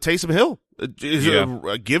Taysom Hill.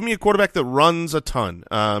 Give me a quarterback that runs a ton.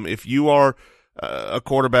 If you are a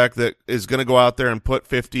quarterback that is going to go out there and put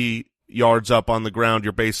 50 yards up on the ground,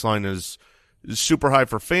 your baseline is super high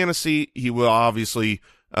for fantasy. He will obviously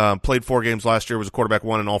played 4 games last year, was a quarterback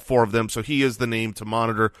 1 in all 4 of them, so he is the name to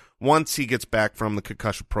monitor once he gets back from the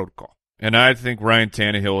concussion protocol. And I think Ryan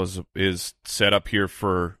Tannehill is set up here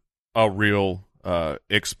for a real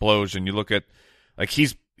explosion. You look at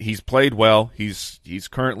he's played well. He's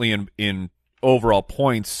currently in overall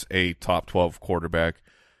points a top 12 quarterback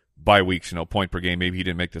by weeks. Point per game. Maybe he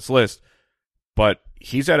didn't make this list, but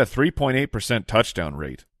he's at a 3.8% touchdown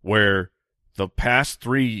rate, where the past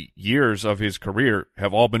 3 years of his career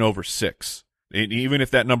have all been over 6. And even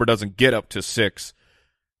if that number doesn't get up to 6,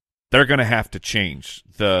 they're going to have to change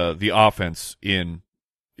the offense in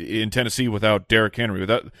Tennessee without Derrick Henry.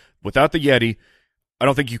 Without the Yeti, I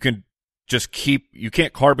don't think you can you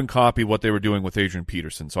can't carbon copy what they were doing with Adrian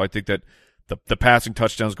Peterson. So I think that the passing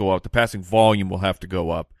touchdowns go up, the passing volume will have to go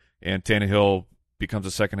up, and Tannehill becomes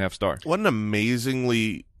a second-half star. What an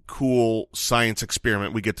amazingly cool science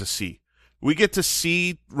experiment we get to see. We get to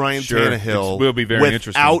see Ryan Tannehill will be very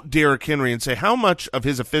without Derrick Henry and say how much of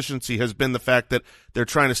his efficiency has been the fact that they're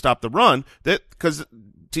trying to stop the run, because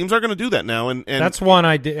teams are going to do that now. And that's one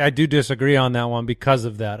I do disagree on that one because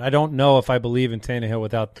of that. I don't know if I believe in Tannehill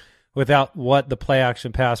without what the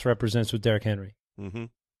play-action pass represents with Derrick Henry. Mm-hmm.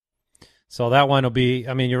 So that one will be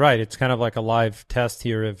 – you're right. It's kind of like a live test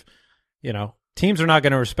here of, teams are not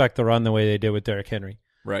going to respect the run the way they did with Derrick Henry.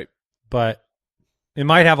 Right. But it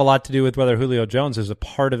might have a lot to do with whether Julio Jones is a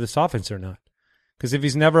part of this offense or not. Because if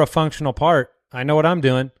he's never a functional part, I know what I'm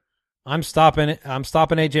doing. I'm stopping it. I'm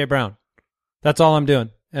stopping A.J. Brown. That's all I'm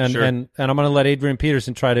doing. And Sure. and I'm going to let Adrian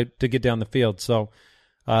Peterson try to get down the field. So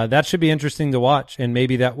that should be interesting to watch. And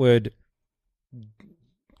maybe that would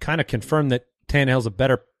kind of confirm that Tannehill's a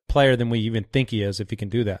better player than we even think he is if he can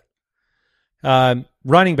do that.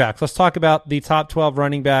 Running backs. Let's talk about the top 12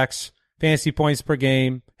 running backs. Fantasy points per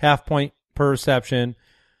game, half point per reception.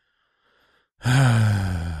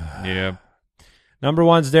 Yeah. Number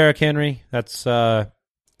one's Derrick Henry. That's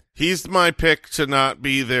He's my pick to not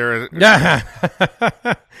be there.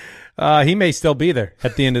 he may still be there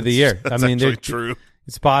at the end of the year. That's actually true.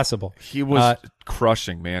 It's possible. He was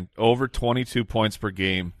crushing, man. Over 22 points per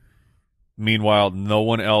game. Meanwhile, no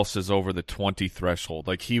one else is over the 20 threshold.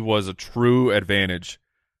 Like, he was a true advantage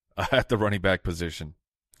at the running back position.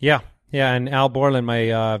 Yeah, and Al Borland,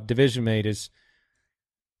 my division mate, is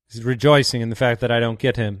rejoicing in the fact that I don't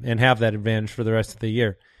get him and have that advantage for the rest of the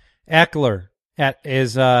year. Eckler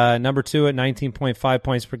is number 2 at 19.5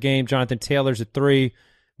 points per game. Jonathan Taylor's at 3.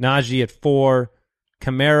 Najee at 4.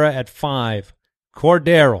 Kamara at 5.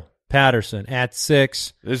 Cordero Patterson at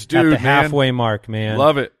 6. This dude, at the man, halfway mark, man.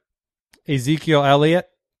 love it. Ezekiel Elliott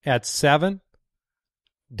at 7.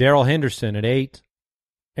 Darrell Henderson at 8.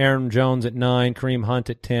 Aaron Jones at 9. Kareem Hunt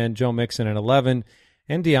at 10. Joe Mixon at 11.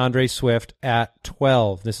 And DeAndre Swift at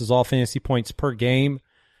 12. This is all fantasy points per game.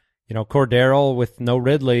 You know, Cordero with no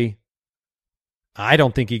Ridley, I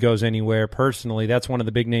don't think he goes anywhere personally. That's one of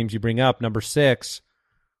the big names you bring up. Number 6,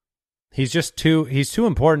 he's too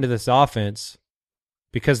important to this offense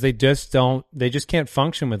because they just can't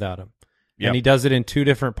function without him. Yep. And he does it in 2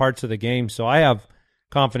 different parts of the game. So I have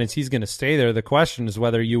confidence he's going to stay there. The question is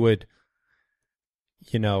whether you would,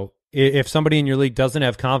 you know, if somebody in your league doesn't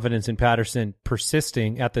have confidence in Patterson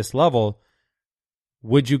persisting at this level,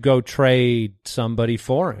 would you go trade somebody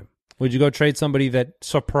for him? Would you go trade somebody that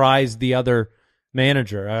surprised the other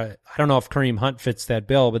manager? I don't know if Kareem Hunt fits that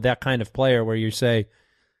bill, but that kind of player where you say,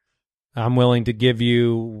 I'm willing to give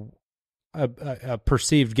you a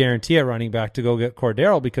perceived guarantee at running back to go get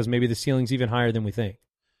Cordero because maybe the ceiling's even higher than we think.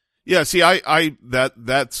 Yeah, see,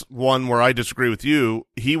 that's one where I disagree with you.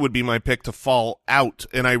 He would be my pick to fall out,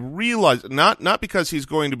 and I realize not because he's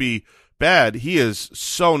going to be bad. He is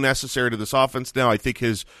so necessary to this offense now. I think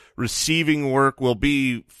his receiving work will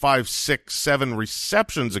be 5, 6, 7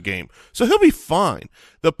 receptions a game, so he'll be fine.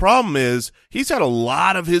 The problem is he's had a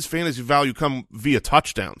lot of his fantasy value come via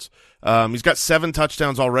touchdowns. He's got 7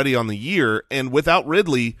 touchdowns already on the year, and without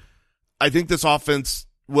Ridley, I think this offense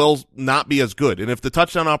will not be as good. And if the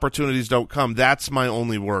touchdown opportunities don't come, that's my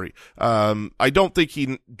only worry. I don't think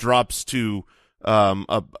he drops to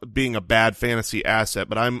being a bad fantasy asset,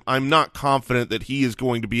 but I'm not confident that he is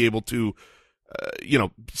going to be able to,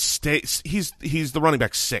 stay. He's the running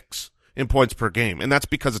back 6 in points per game, and that's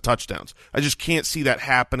because of touchdowns. I just can't see that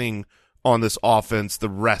happening on this offense the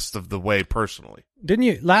rest of the way personally. Didn't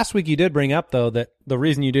you last week? You did bring up though that the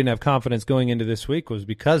reason you didn't have confidence going into this week was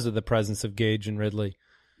because of the presence of Gage and Ridley.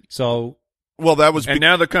 So, well, that was, and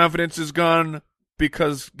now the confidence is gone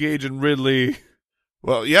because Gage and Ridley.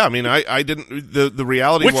 Well, yeah, I mean, I didn't. The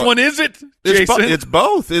reality. Which one is it, Jason? It's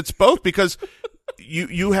both. It's both because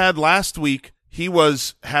you had last week. He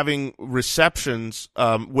was having receptions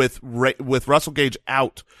with Russell Gage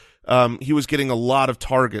out. He was getting a lot of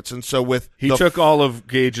targets, and so he took all of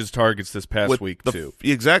Gage's targets this past week too.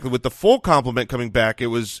 Exactly, with the full complement coming back, it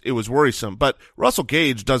was worrisome. But Russell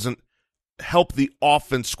Gage doesn't help the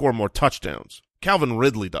offense score more touchdowns. Calvin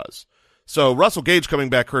Ridley does. So Russell Gage coming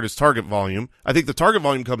back hurt his target volume. I think the target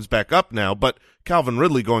volume comes back up now, but Calvin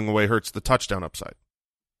Ridley going away hurts the touchdown upside.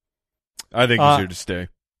 I think he's here to stay.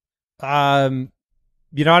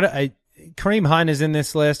 You know what? Kareem Hunt is in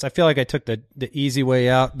this list. I feel like I took the easy way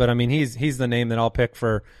out, but I mean he's the name that I'll pick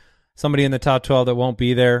for somebody in the top 12 that won't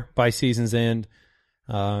be there by season's end.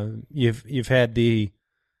 You've had the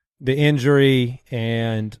injury,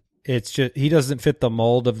 and it's just he doesn't fit the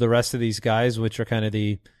mold of the rest of these guys, which are kind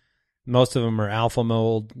of most of them are alpha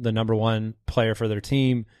mold, the number 1 player for their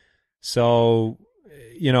team. So,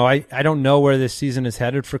 you know, I don't know where this season is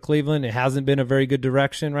headed for Cleveland. It hasn't been a very good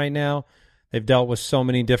direction right now. They've dealt with so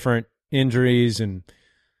many different injuries, and,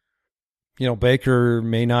 you know, Baker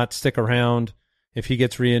may not stick around if he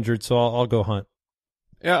gets re-injured, so I'll go Hunt.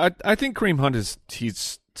 Yeah, I think Kareem Hunt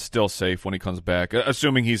he's still safe when he comes back,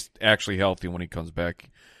 assuming he's actually healthy when he comes back.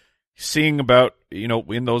 Seeing about, you know,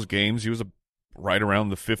 in those games, he was right around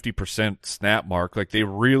the 50% snap mark. Like, they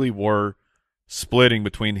really were splitting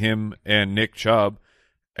between him and Nick Chubb,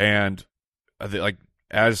 and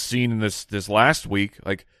as seen in this last week,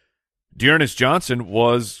 like Dearness Johnson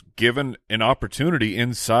was given an opportunity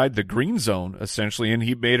inside the green zone, essentially, and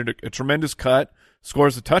he made it a tremendous cut,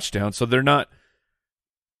 scores a touchdown. So they're not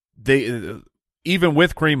 – even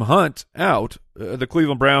with Kareem Hunt out, the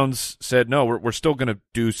Cleveland Browns said, no, we're still going to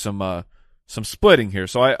do some splitting here.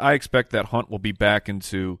 So I expect that Hunt will be back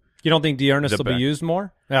into – You don't think Dearness will be used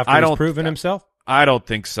more after he's proven himself? I don't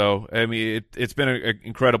think so. I mean, it's been an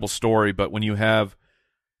incredible story, but when you have –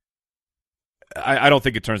 I don't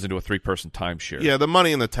think it turns into a 3-person timeshare. Yeah, the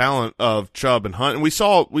money and the talent of Chubb and Hunt. And we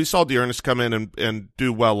saw Dearness come in and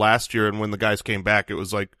do well last year, and when the guys came back, it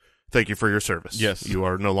was like, thank you for your service. Yes. You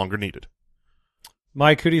are no longer needed.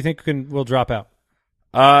 Mike, who do you think will drop out?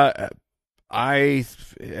 I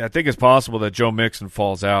think it's possible that Joe Mixon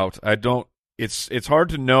falls out. It's hard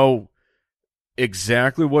to know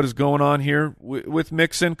exactly what is going on here with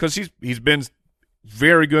Mixon because he's been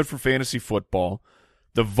very good for fantasy football.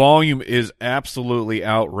 The volume is absolutely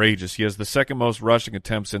outrageous. He has the second most rushing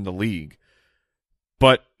attempts in the league,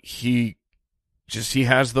 but he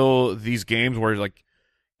has these games where, like,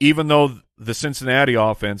 even though the Cincinnati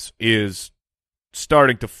offense is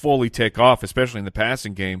starting to fully take off, especially in the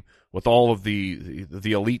passing game with all of the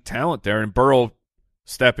elite talent there, and Burrow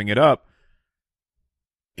stepping it up,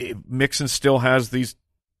 Mixon still has these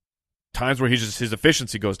times where his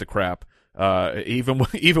efficiency goes to crap. Even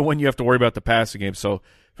when you have to worry about the passing game. So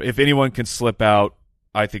if anyone can slip out,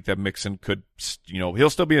 I think that Mixon could, he'll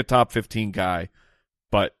still be a top 15 guy,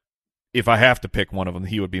 but if I have to pick one of them,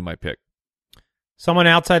 he would be my pick. Someone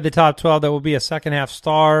outside the top 12 that will be a second half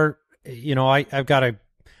star. I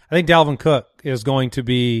think Dalvin Cook is going to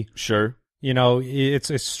be, sure.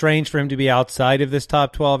 It's strange for him to be outside of this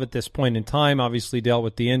top 12 at this point in time, obviously dealt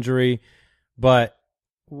with the injury, but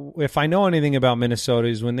if I know anything about Minnesota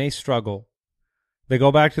is when they struggle, they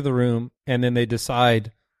go back to the room and then they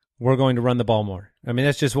decide we're going to run the ball more. I mean,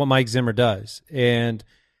 that's just what Mike Zimmer does. And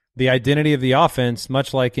the identity of the offense,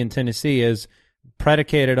 much like in Tennessee, is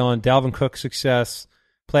predicated on Dalvin Cook's success,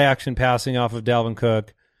 play action passing off of Dalvin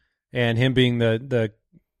Cook, and him being the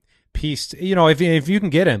piece. If you can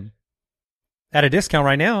get him at a discount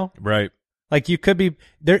right now, right? Like you could be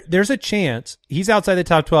there's a chance he's outside the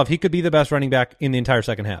top 12. He could be the best running back in the entire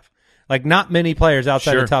second half. Like not many players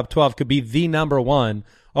outside the top 12 could be the number one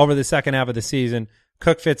over the second half of the season.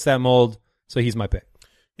 Cook fits that mold, so he's my pick.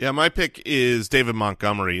 Yeah, my pick is David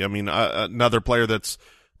Montgomery. I mean, another player that's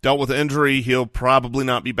dealt with injury. He'll probably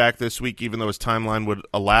not be back this week, even though his timeline would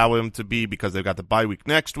allow him to be because they've got the bye week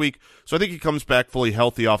next week. So I think he comes back fully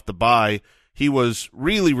healthy off the bye. He was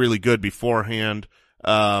really, really good beforehand.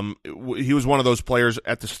 He was one of those players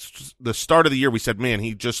at the start of the year. We said, man,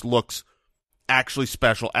 he just looks actually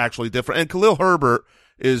special, actually different. And Khalil Herbert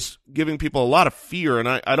is giving people a lot of fear, and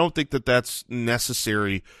I don't think that that's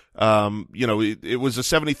necessary. It was a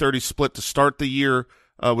 70-30 split to start the year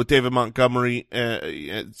with David Montgomery.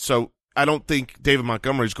 So I don't think David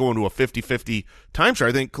Montgomery is going to a 50-50 timeshare.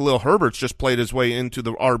 I think Khalil Herbert's just played his way into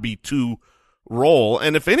the RB2 role.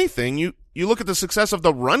 And if anything, you look at the success of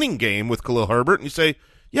the running game with Khalil Herbert and you say,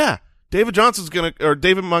 yeah, David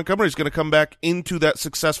Montgomery is going to come back into that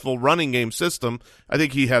successful running game system. I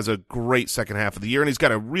think he has a great second half of the year, and he's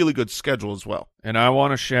got a really good schedule as well. And I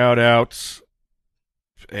want to shout out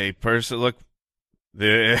a person. Look,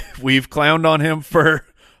 we've clowned on him for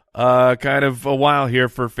kind of a while here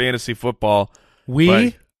for fantasy football.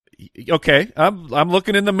 Okay, I'm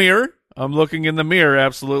looking in the mirror. I'm looking in the mirror,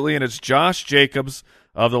 absolutely, and it's Josh Jacobs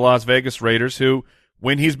of the Las Vegas Raiders, who,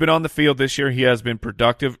 when he's been on the field this year, he has been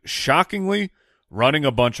productive, shockingly, running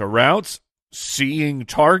a bunch of routes, seeing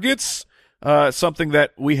targets, something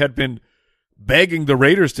that we had been begging the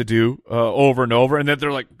Raiders to do over and over, and then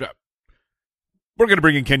they're like, we're going to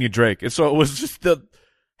bring in Kenyon Drake. And so it was just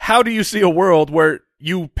how do you see a world where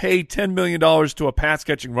you pay $10 million to a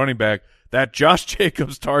pass-catching running back that Josh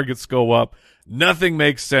Jacobs' targets go up? Nothing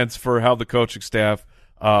makes sense for how the coaching staff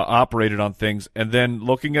operated on things. And then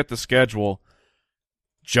looking at the schedule,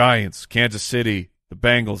 Giants, Kansas City, the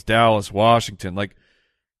Bengals, Dallas, Washington, like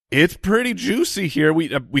it's pretty juicy here.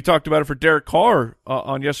 We talked about it for Derek Carr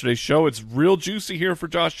on yesterday's show. It's real juicy here for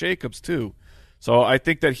Josh Jacobs too. So I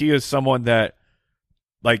think that he is someone that,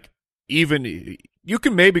 like, even you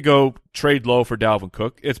can maybe go trade low for Dalvin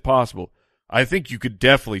Cook. It's possible. I think you could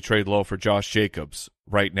definitely trade low for Josh Jacobs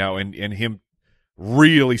right now and him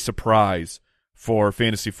really surprise for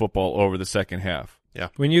fantasy football over the second half. Yeah.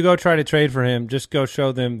 When you go try to trade for him, just go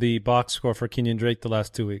show them the box score for Kenyon Drake the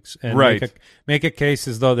last 2 weeks. And make a case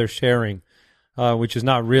as though they're sharing, which is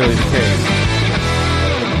not really the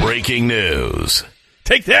case. Breaking news.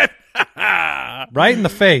 Take that. Right in the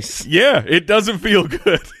face. Yeah, it doesn't feel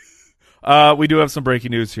good. We do have some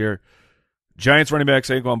breaking news here. Giants running back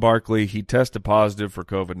Saquon Barkley, he tested positive for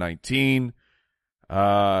COVID-19.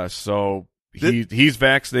 So he's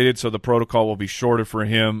vaccinated, so the protocol will be shorter for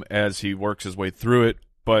him as he works his way through it.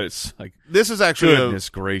 But it's like, this is actually goodness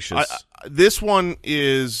gracious. This one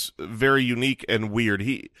is very unique and weird.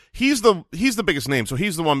 He's the biggest name, so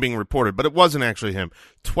he's the one being reported, but it wasn't actually him.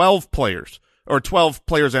 12 players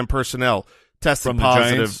and personnel tested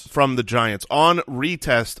positive from the Giants. On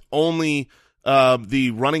retest, only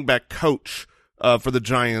the running back coach for the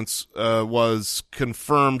Giants was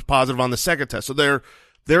confirmed positive on the second test. So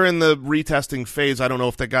they're in the retesting phase. I don't know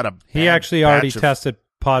if they got a He actually already tested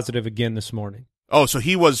positive again this morning. Oh, so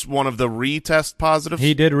he was one of the retest positives?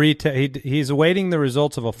 He did he's awaiting the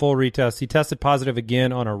results of a full retest. He tested positive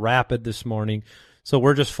again on a rapid this morning. So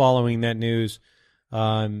we're just following that news.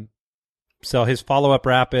 So his follow-up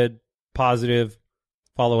rapid, positive,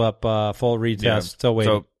 follow-up full retest, Yeah. still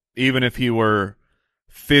waiting. So even if he were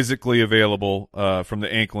physically available from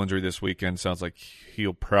the ankle injury this weekend, sounds like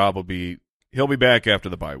he'll be back after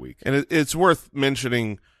the bye week. And it's worth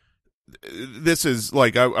mentioning, this is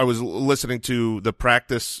like I was listening to the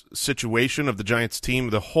practice situation of the Giants team.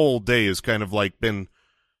 The whole day has kind of like been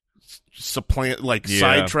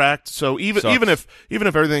sidetracked. So even if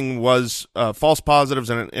everything was false positives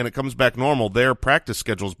and it comes back normal, their practice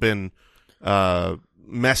schedule's been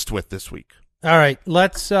messed with this week. All right,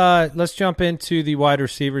 let's jump into the wide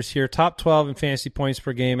receivers here. Top 12 in fantasy points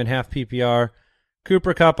per game and half PPR.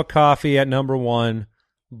 Cooper Kupp of Coffee at number 1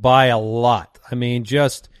 by a lot. I mean,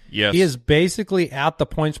 Yes. He is basically at the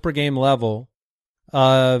points per game level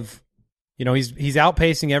of, he's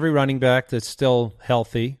outpacing every running back that's still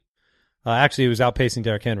healthy. Actually, he was outpacing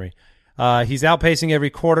Derrick Henry. He's outpacing every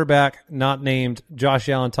quarterback not named Josh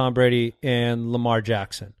Allen, Tom Brady, and Lamar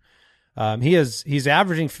Jackson. He's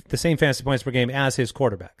averaging the same fantasy points per game as his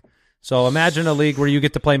quarterback. So imagine a league where you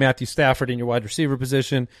get to play Matthew Stafford in your wide receiver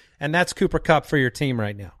position, and that's Cooper Kupp for your team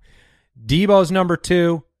right now. Debo's number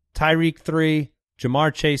 2, Tyreek 3,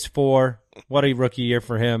 Jamar Chase 4. What a rookie year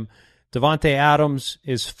for him. Devontae Adams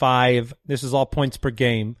is 5. This is all points per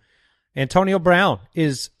game. Antonio Brown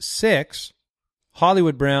is 6.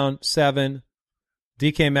 Hollywood Brown 7.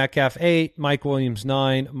 DK Metcalf 8. Mike Williams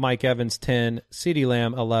 9. Mike Evans 10. CeeDee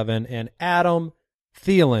Lamb 11. And Adam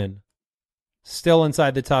Thielen still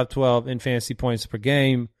inside the top 12 in fantasy points per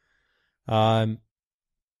game.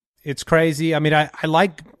 It's crazy. I mean, I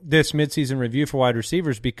like this midseason review for wide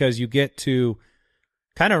receivers because you get to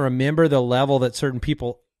kind of remember the level that certain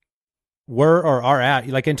people were or are at.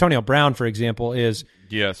 Like Antonio Brown, for example, is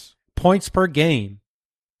points per game,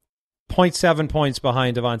 0.7 points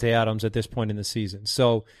behind Devontae Adams at this point in the season.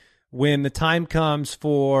 So when the time comes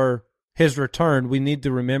for his return, we need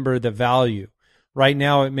to remember the value. Right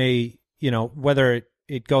now, it may, whether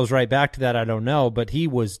it goes right back to that, I don't know, but he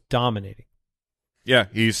was dominating. Yeah,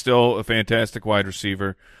 he's still a fantastic wide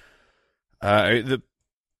receiver.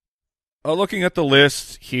 Looking at the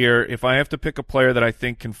list here, if I have to pick a player that I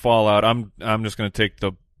think can fall out, I'm just going to take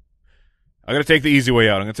the easy way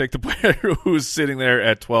out. I'm going to take the player who's sitting there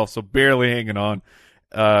at 12, so barely hanging on,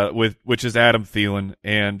 which is Adam Thielen,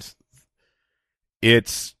 and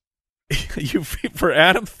it's for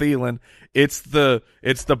Adam Thielen, it's the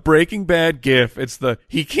Breaking Bad gif. It's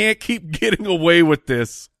he can't keep getting away with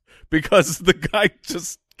this because the guy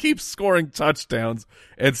just keeps scoring touchdowns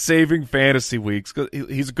and saving fantasy weeks because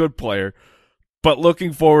he's a good player. But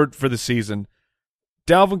looking forward for the season,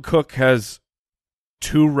 Dalvin Cook has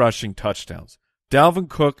 2 rushing touchdowns. Dalvin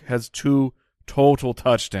Cook has 2 total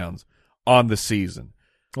touchdowns on the season.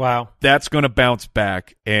 Wow. That's going to bounce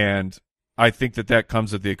back, and I think that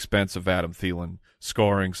comes at the expense of Adam Thielen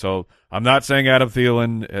scoring. So I'm not saying Adam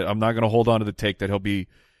Thielen, I'm not going to hold on to the take that he'll be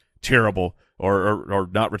terrible or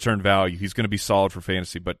not return value. He's going to be solid for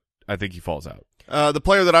fantasy, but I think he falls out. The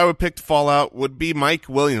player that I would pick to fall out would be Mike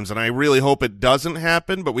Williams, and I really hope it doesn't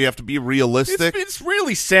happen, but we have to be realistic. It's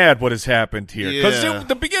really sad what has happened here, because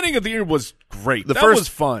the beginning of the year was great. That was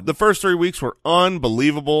fun. The first 3 weeks were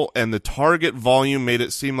unbelievable, and the target volume made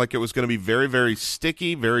it seem like it was going to be very, very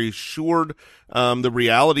sticky, very assured. The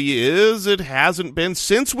reality is it hasn't been.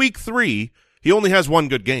 Since week 3, he only has 1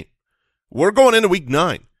 good game. We're going into week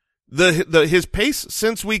 9. His pace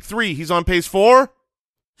since week 3, he's on pace for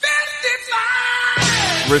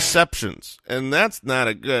 55 receptions, and that's not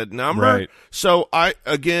a good number. Right. So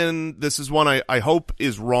this is one I hope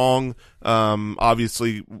is wrong.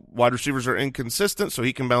 Obviously, wide receivers are inconsistent, so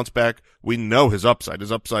he can bounce back. We know his upside.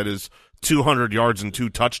 His upside is 200 yards and 2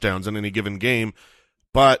 touchdowns in any given game,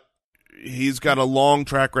 but he's got a long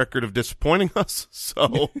track record of disappointing us.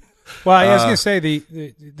 So Well, I was going to say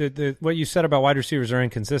the what you said about wide receivers are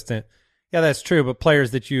inconsistent. Yeah, that's true. But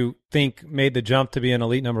players that you think made the jump to be an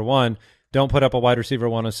elite number one don't put up a wide receiver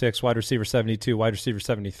 106, wide receiver 72, wide receiver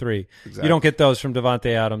 73. Exactly. You don't get those from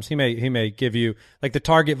Devontae Adams. He may give you like the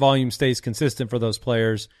target volume stays consistent for those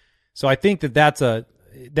players. So I think that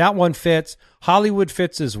one fits. Hollywood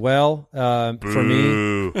fits as well for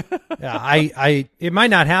me. It might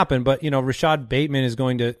not happen, but Rashad Bateman is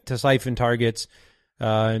going to siphon targets.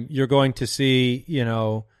 You're going to see,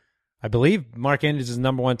 I believe Mark Andrews is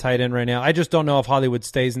number one tight end right now. I just don't know if Hollywood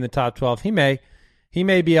stays in the top 12. He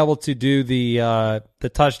may be able to do the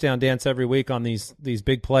touchdown dance every week on these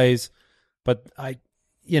big plays, but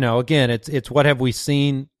again, it's what have we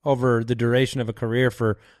seen over the duration of a career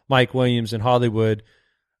for Mike Williams and Hollywood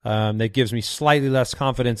that gives me slightly less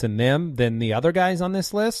confidence in them than the other guys on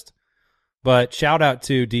this list. But shout out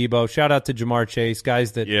to Debo, shout out to Jamar Chase,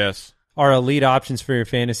 guys that are elite options for your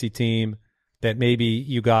fantasy team that maybe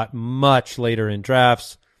you got much later in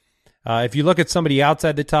drafts. If you look at somebody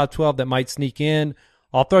outside the top 12 that might sneak in,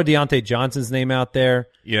 I'll throw Deontay Johnson's name out there.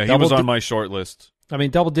 Yeah, he was on my short list. I mean,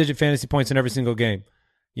 double-digit fantasy points in every single game.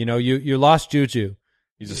 You lost Juju.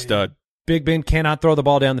 He's a stud. Big Ben cannot throw the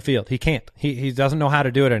ball down the field. He can't. He doesn't know how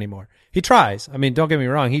to do it anymore. He tries. I mean, don't get me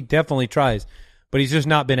wrong. He definitely tries. But he's just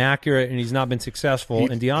not been accurate, and he's not been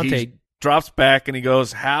successful. And Deontay drops back, and he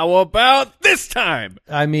goes, how about this time?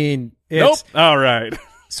 I mean, nope. All right.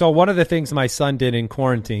 So one of the things my son did in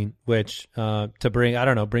quarantine, which to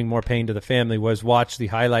bring more pain to the family, was watch the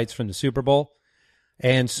highlights from the Super Bowl.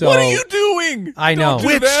 And so what are you doing? I know.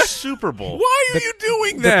 Which Super Bowl? Why are you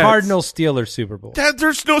doing that? The Cardinals-Steelers Super Bowl. Dad,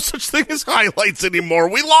 there's no such thing as highlights anymore.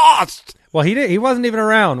 We lost. Well, he wasn't even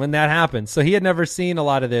around when that happened, so he had never seen a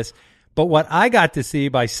lot of this. But what I got to see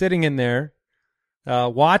by sitting in there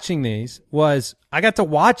watching these was I got to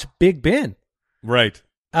watch Big Ben. Right.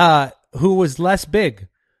 Who was less big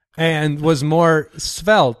and was more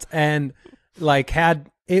svelte and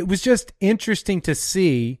it was just interesting to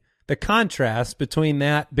see the contrast between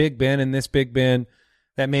that Big Ben and this Big Ben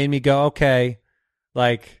that made me go, okay,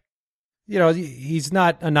 he's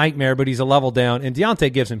not a nightmare, but he's a level down. And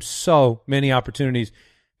Deontay gives him so many opportunities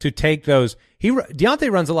to take those.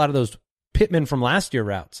 Deontay runs a lot of those Pittman from last year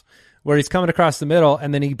routes where he's coming across the middle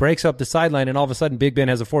and then he breaks up the sideline and all of a sudden Big Ben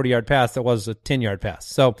has a 40-yard pass that was a 10-yard pass.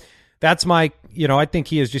 So that's I think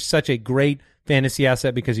he is just such a great fantasy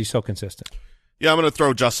asset because he's so consistent. Yeah, I'm going to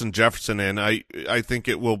throw Justin Jefferson in. I think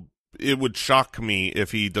it would shock me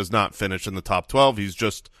if he does not finish in the top 12. He's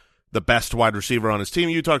just the best wide receiver on his team.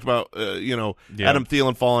 You talked about, Adam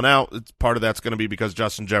Thielen falling out. Part of that's going to be because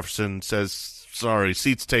Justin Jefferson says, sorry,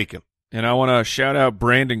 seat's taken. And I want to shout out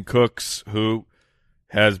Brandon Cooks, who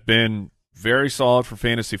has been very solid for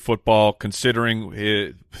fantasy football considering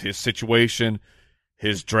his situation,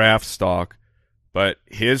 his draft stock. But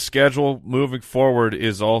his schedule moving forward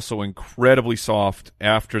is also incredibly soft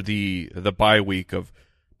after the bye week of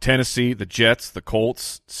Tennessee, the Jets, the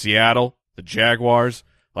Colts, Seattle, the Jaguars.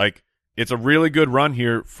 It's a really good run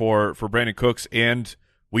here for Brandon Cooks, and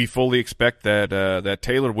we fully expect that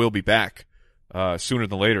Taylor will be back sooner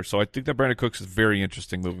than later. So I think that Brandon Cooks is very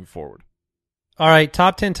interesting moving forward. All right,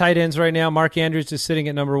 top 10 tight ends right now. Mark Andrews is sitting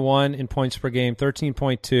at number 1 in points per game,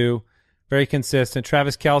 13.2. Very consistent.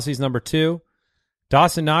 Travis Kelce's number 2.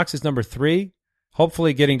 Dawson Knox is number 3.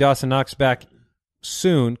 Hopefully getting Dawson Knox back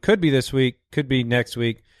soon. Could be this week. Could be next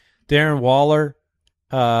week. Darren Waller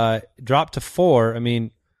dropped to 4. I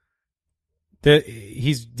mean,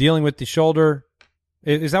 he's dealing with the shoulder.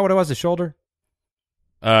 Is that what it was, the shoulder?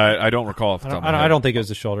 I don't recall off the top of my head. I don't think it was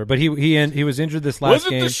the shoulder, but he was injured this last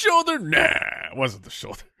game. Was it the shoulder? Nah, it wasn't the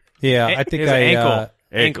shoulder. Yeah, I think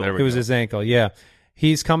ankle. It was his ankle, yeah.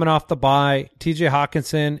 He's coming off the bye. TJ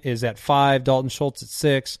Hawkinson is at 5, Dalton Schultz at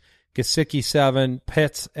 6, Gesicki 7,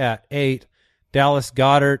 Pitts at 8, Dallas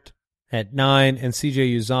Goedert at 9, and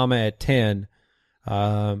CJ Uzomah at 10.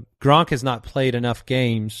 Gronk has not played enough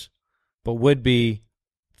games, but would be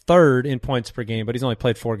 3rd in points per game, but he's only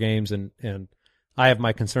played 4 games, and I have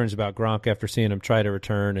my concerns about Gronk after seeing him try to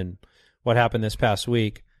return and what happened this past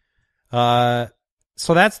week.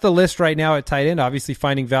 So that's the list right now at tight end. Obviously,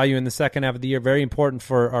 finding value in the second half of the year, very important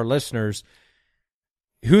for our listeners.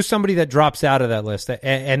 Who's somebody that drops out of that list?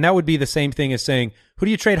 And that would be the same thing as saying, who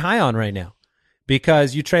do you trade high on right now?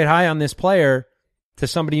 Because you trade high on this player to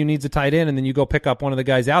somebody who needs a tight end, and then you go pick up one of the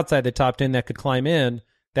guys outside the top 10 that could climb in,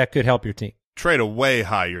 that could help your team. Trade away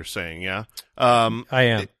high, you're saying, yeah? I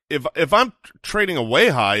am. If I'm trading away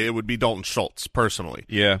high, it would be Dalton Schultz, personally.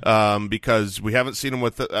 Yeah. Because we haven't seen him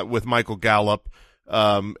with Michael Gallup.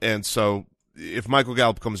 And so if Michael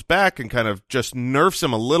Gallup comes back and kind of just nerfs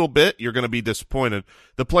him a little bit, you're going to be disappointed.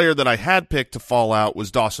 The player that I had picked to fall out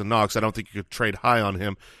was Dawson Knox. I don't think you could trade high on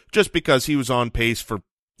him just because he was on pace for,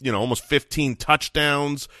 almost 15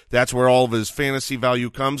 touchdowns. That's where all of his fantasy value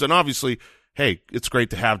comes. And obviously, hey, it's great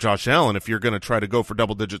to have Josh Allen if you're going to try to go for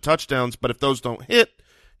double-digit touchdowns. But if those don't hit,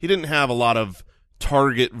 he didn't have a lot of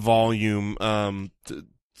target volume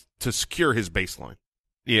to secure his baseline.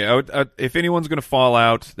 Yeah, if anyone's going to fall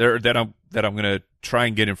out that I'm going to try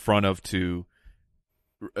and get in front of to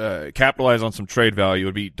capitalize on some trade value,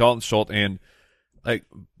 would be Dalton Schultz. And like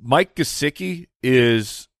Mike Gesicki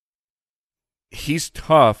he's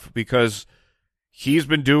tough because he's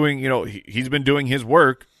been doing he's been doing his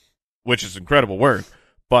work, which is incredible work,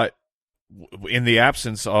 but in the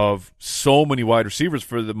absence of so many wide receivers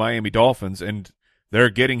for the Miami Dolphins, and they're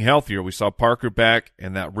getting healthier. We saw Parker back,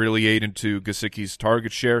 and that really ate into Gesicki's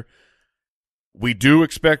target share. We do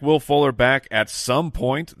expect Will Fuller back at some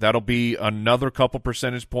point. That'll be another couple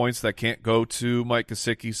percentage points that can't go to Mike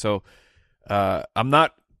Gesicki. So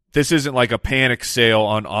this isn't like a panic sale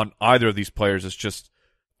on either of these players. It's just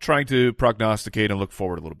trying to prognosticate and look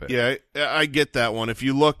forward a little bit. Yeah, I get that one. If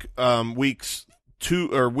you look weeks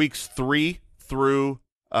 3 through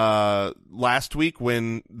last week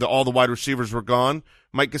when all the wide receivers were gone,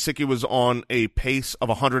 Mike Gesicki was on a pace of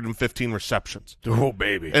 115 receptions. Oh,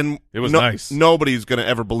 baby. And it was nice. Nobody's going to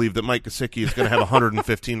ever believe that Mike Gesicki is going to have a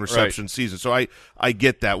 115 reception season. So I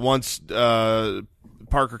get that. Once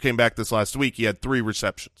Parker came back this last week, he had 3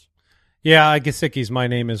 receptions. Yeah, Gesicki's my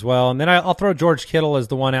name as well. And then I'll throw George Kittle as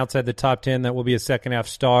the one outside the top 10 that will be a second-half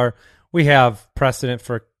star. We have precedent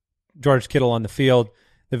for George Kittle on the field,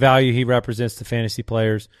 the value he represents to fantasy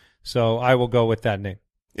players. So I will go with that name.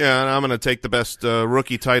 Yeah, and I'm going to take the best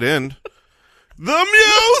rookie tight end. The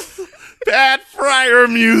Muth! Pat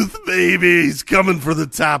Freiermuth, baby. He's coming for the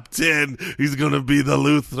top 10. He's going to be the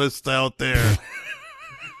Lutherist out there.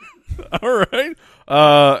 All right.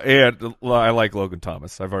 And I like Logan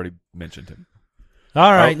Thomas. I've already mentioned him.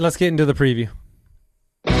 All right, let's get into the preview.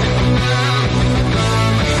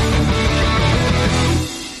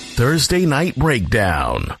 Thursday Night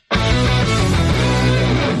Breakdown.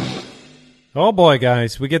 Oh, boy,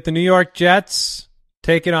 guys. We get the New York Jets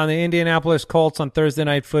taking on the Indianapolis Colts on Thursday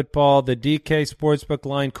Night Football. The DK Sportsbook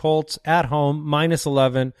line, Colts at home,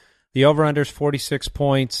 -11. The over-under is 46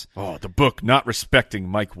 points. Oh, the book not respecting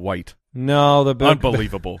Mike White. No, the book.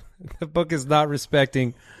 Unbelievable. The book is not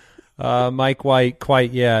respecting Mike White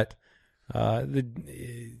quite yet. I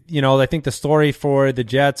think the story for the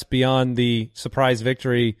Jets beyond the surprise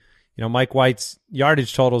victory, Mike White's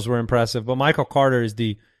yardage totals were impressive, but Michael Carter is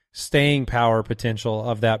the staying power potential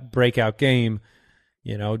of that breakout game.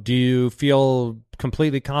 Do you feel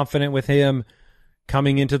completely confident with him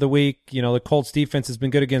coming into the week? The Colts defense has been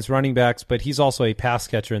good against running backs, but he's also a pass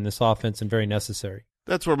catcher in this offense and very necessary.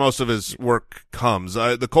 That's where most of his work comes.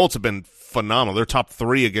 The Colts have been phenomenal. They're top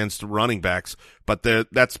 3 against running backs, but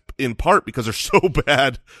that's in part because they're so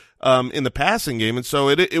bad in the passing game. And so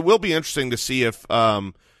it will be interesting to see if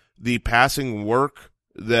the passing work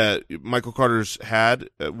that Michael Carter's had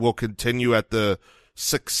will continue at the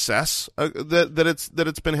success that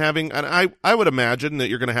it's been having. And I would imagine that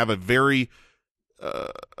you're going to have a very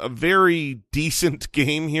decent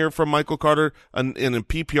game here from Michael Carter. In a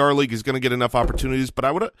PPR league, he's going to get enough opportunities. But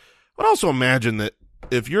I would also imagine that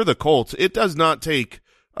if you're the Colts, it does not take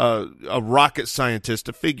a rocket scientist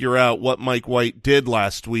to figure out what Mike White did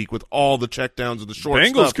last week with all the checkdowns and the short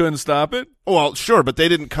Bengals stuff. couldn't stop it. Well, sure, but they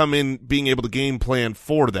didn't come in being able to game plan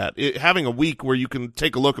for that. Having a week where you can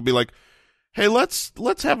take a look and be like, hey, let's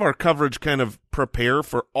have our coverage kind of prepare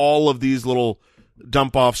for all of these little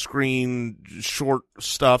dump off screen short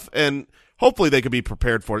stuff, and hopefully they could be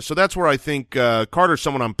prepared for it. So that's where I think Carter's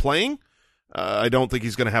someone I'm playing. I don't think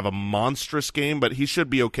he's going to have a monstrous game, but he should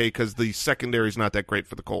be okay because the secondary is not that great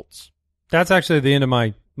for the Colts. That's actually the end of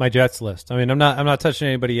my Jets list. I mean, I'm not touching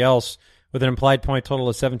anybody else with an implied point total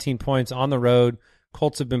of 17 points on the road.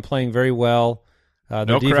 Colts have been playing very well.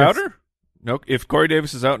 No Crowder? No. If Corey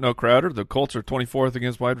Davis is out, no Crowder. The Colts are 24th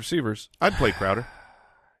against wide receivers. I'd play Crowder.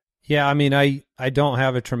 Yeah, I mean, I don't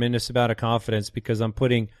have a tremendous amount of confidence because I'm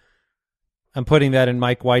putting that in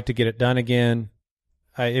Mike White to get it done again.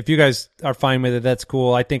 If you guys are fine with it, that's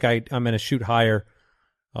cool. I think I'm going to shoot higher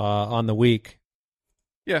on the week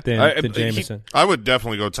than Jameson. I would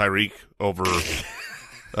definitely go Tyreek over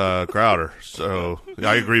Crowder. So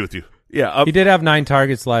I agree with you. Yeah, he did have 9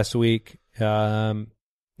 targets last week. He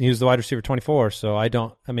was the wide receiver 24. So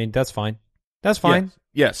that's fine. That's fine.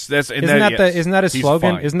 Yes, isn't that his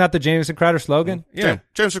slogan? Fine. Isn't that the Jameson Crowder slogan? Yeah,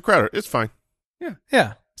 Jameson Crowder. It's fine.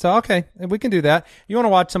 Yeah. So, okay, we can do that. You want to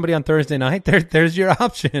watch somebody on Thursday night? There's your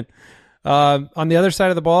option. On the other side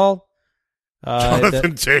of the ball,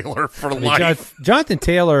 Jonathan Taylor for life. Jonathan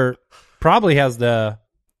Taylor probably has the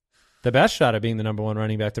best shot at being the number one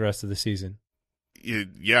running back the rest of the season.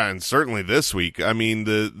 Yeah, and certainly this week. I mean,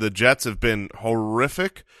 the Jets have been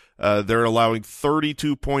horrific. They're allowing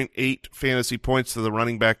 32.8 fantasy points to the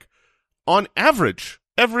running back on average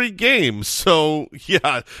every game. So,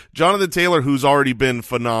 yeah, Jonathan Taylor, who's already been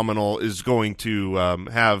phenomenal, is going to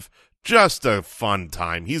have just a fun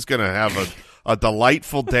time. He's going to have a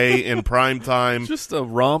delightful day in prime time. Just a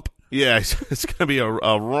romp. Yeah, it's going to be a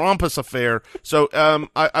rompous affair. So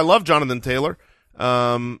I love Jonathan Taylor.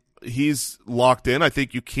 He's locked in. I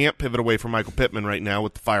think you can't pivot away from Michael Pittman right now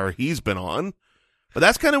with the fire he's been on. But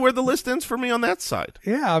that's kind of where the list ends for me on that side.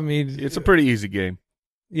 Yeah, I mean, It's a pretty easy game.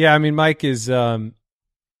 Yeah, I mean, Mike is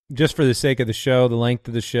just for the sake of the show, the length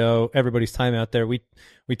of the show, everybody's time out there. We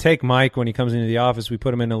take Mike when he comes into the office. We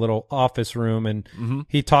put him in a little office room, and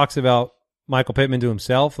he talks about Michael Pittman to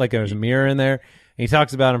himself, like there's a mirror in there. And he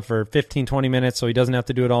talks about him for 15, 20 minutes, so he doesn't have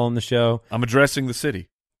to do it all in the show. I'm addressing the city.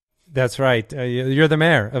 That's right. You're the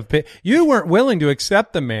mayor of Pitt. You weren't willing to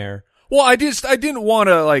accept the mayor. Well, I didn't want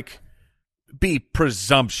to be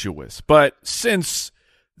presumptuous, but since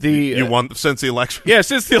You won since the election? Yeah,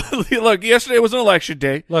 since look, yesterday was an election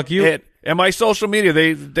day. Look, and my social media,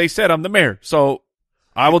 they said I'm the mayor, so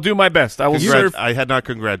I will do my best. I will serve. I had not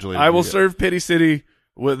congratulated. I will you yet. serve Pity City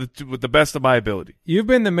with the best of my ability. You've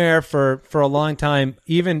been the mayor for a long time,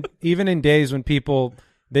 even in days when people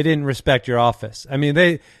they didn't respect your office. I mean,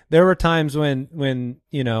 there were times when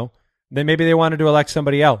maybe they wanted to elect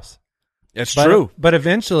somebody else. It's true. But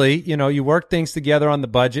eventually, you work things together on the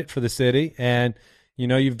budget for the city, and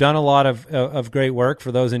you've done a lot of great work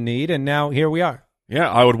for those in need, and now here we are. Yeah,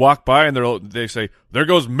 I would walk by and they say, "There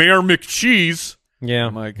goes Mayor McCheese." Yeah,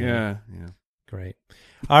 I'm like, yeah. Great.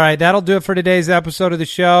 All right, that'll do it for today's episode of the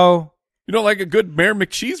show. You don't like a good Mayor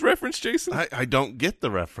McCheese reference, Jason? I don't get the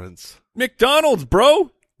reference. McDonald's,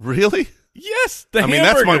 bro. Really? Yes,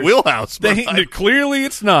 that's my wheelhouse. But clearly,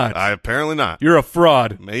 it's not. Apparently not. You're a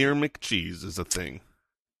fraud. Mayor McCheese is a thing.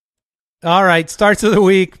 All right, starts of the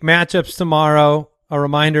week, matchups tomorrow. A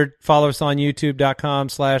reminder, follow us on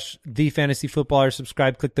youtube.com/thefantasyfootballer.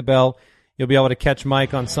 Subscribe, click the bell. You'll be able to catch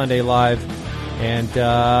Mike on Sunday Live. And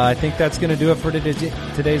I think that's going to do it for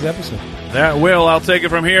today's episode. That will. I'll take it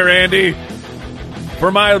from here, Andy.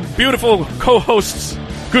 For my beautiful co-hosts,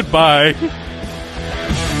 goodbye.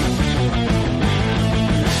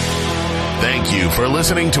 Thank you for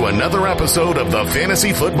listening to another episode of the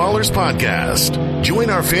Fantasy Footballers Podcast. Join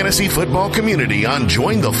our fantasy football community on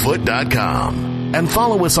jointhefoot.com and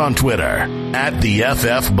follow us on Twitter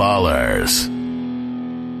 @TheFFBallers.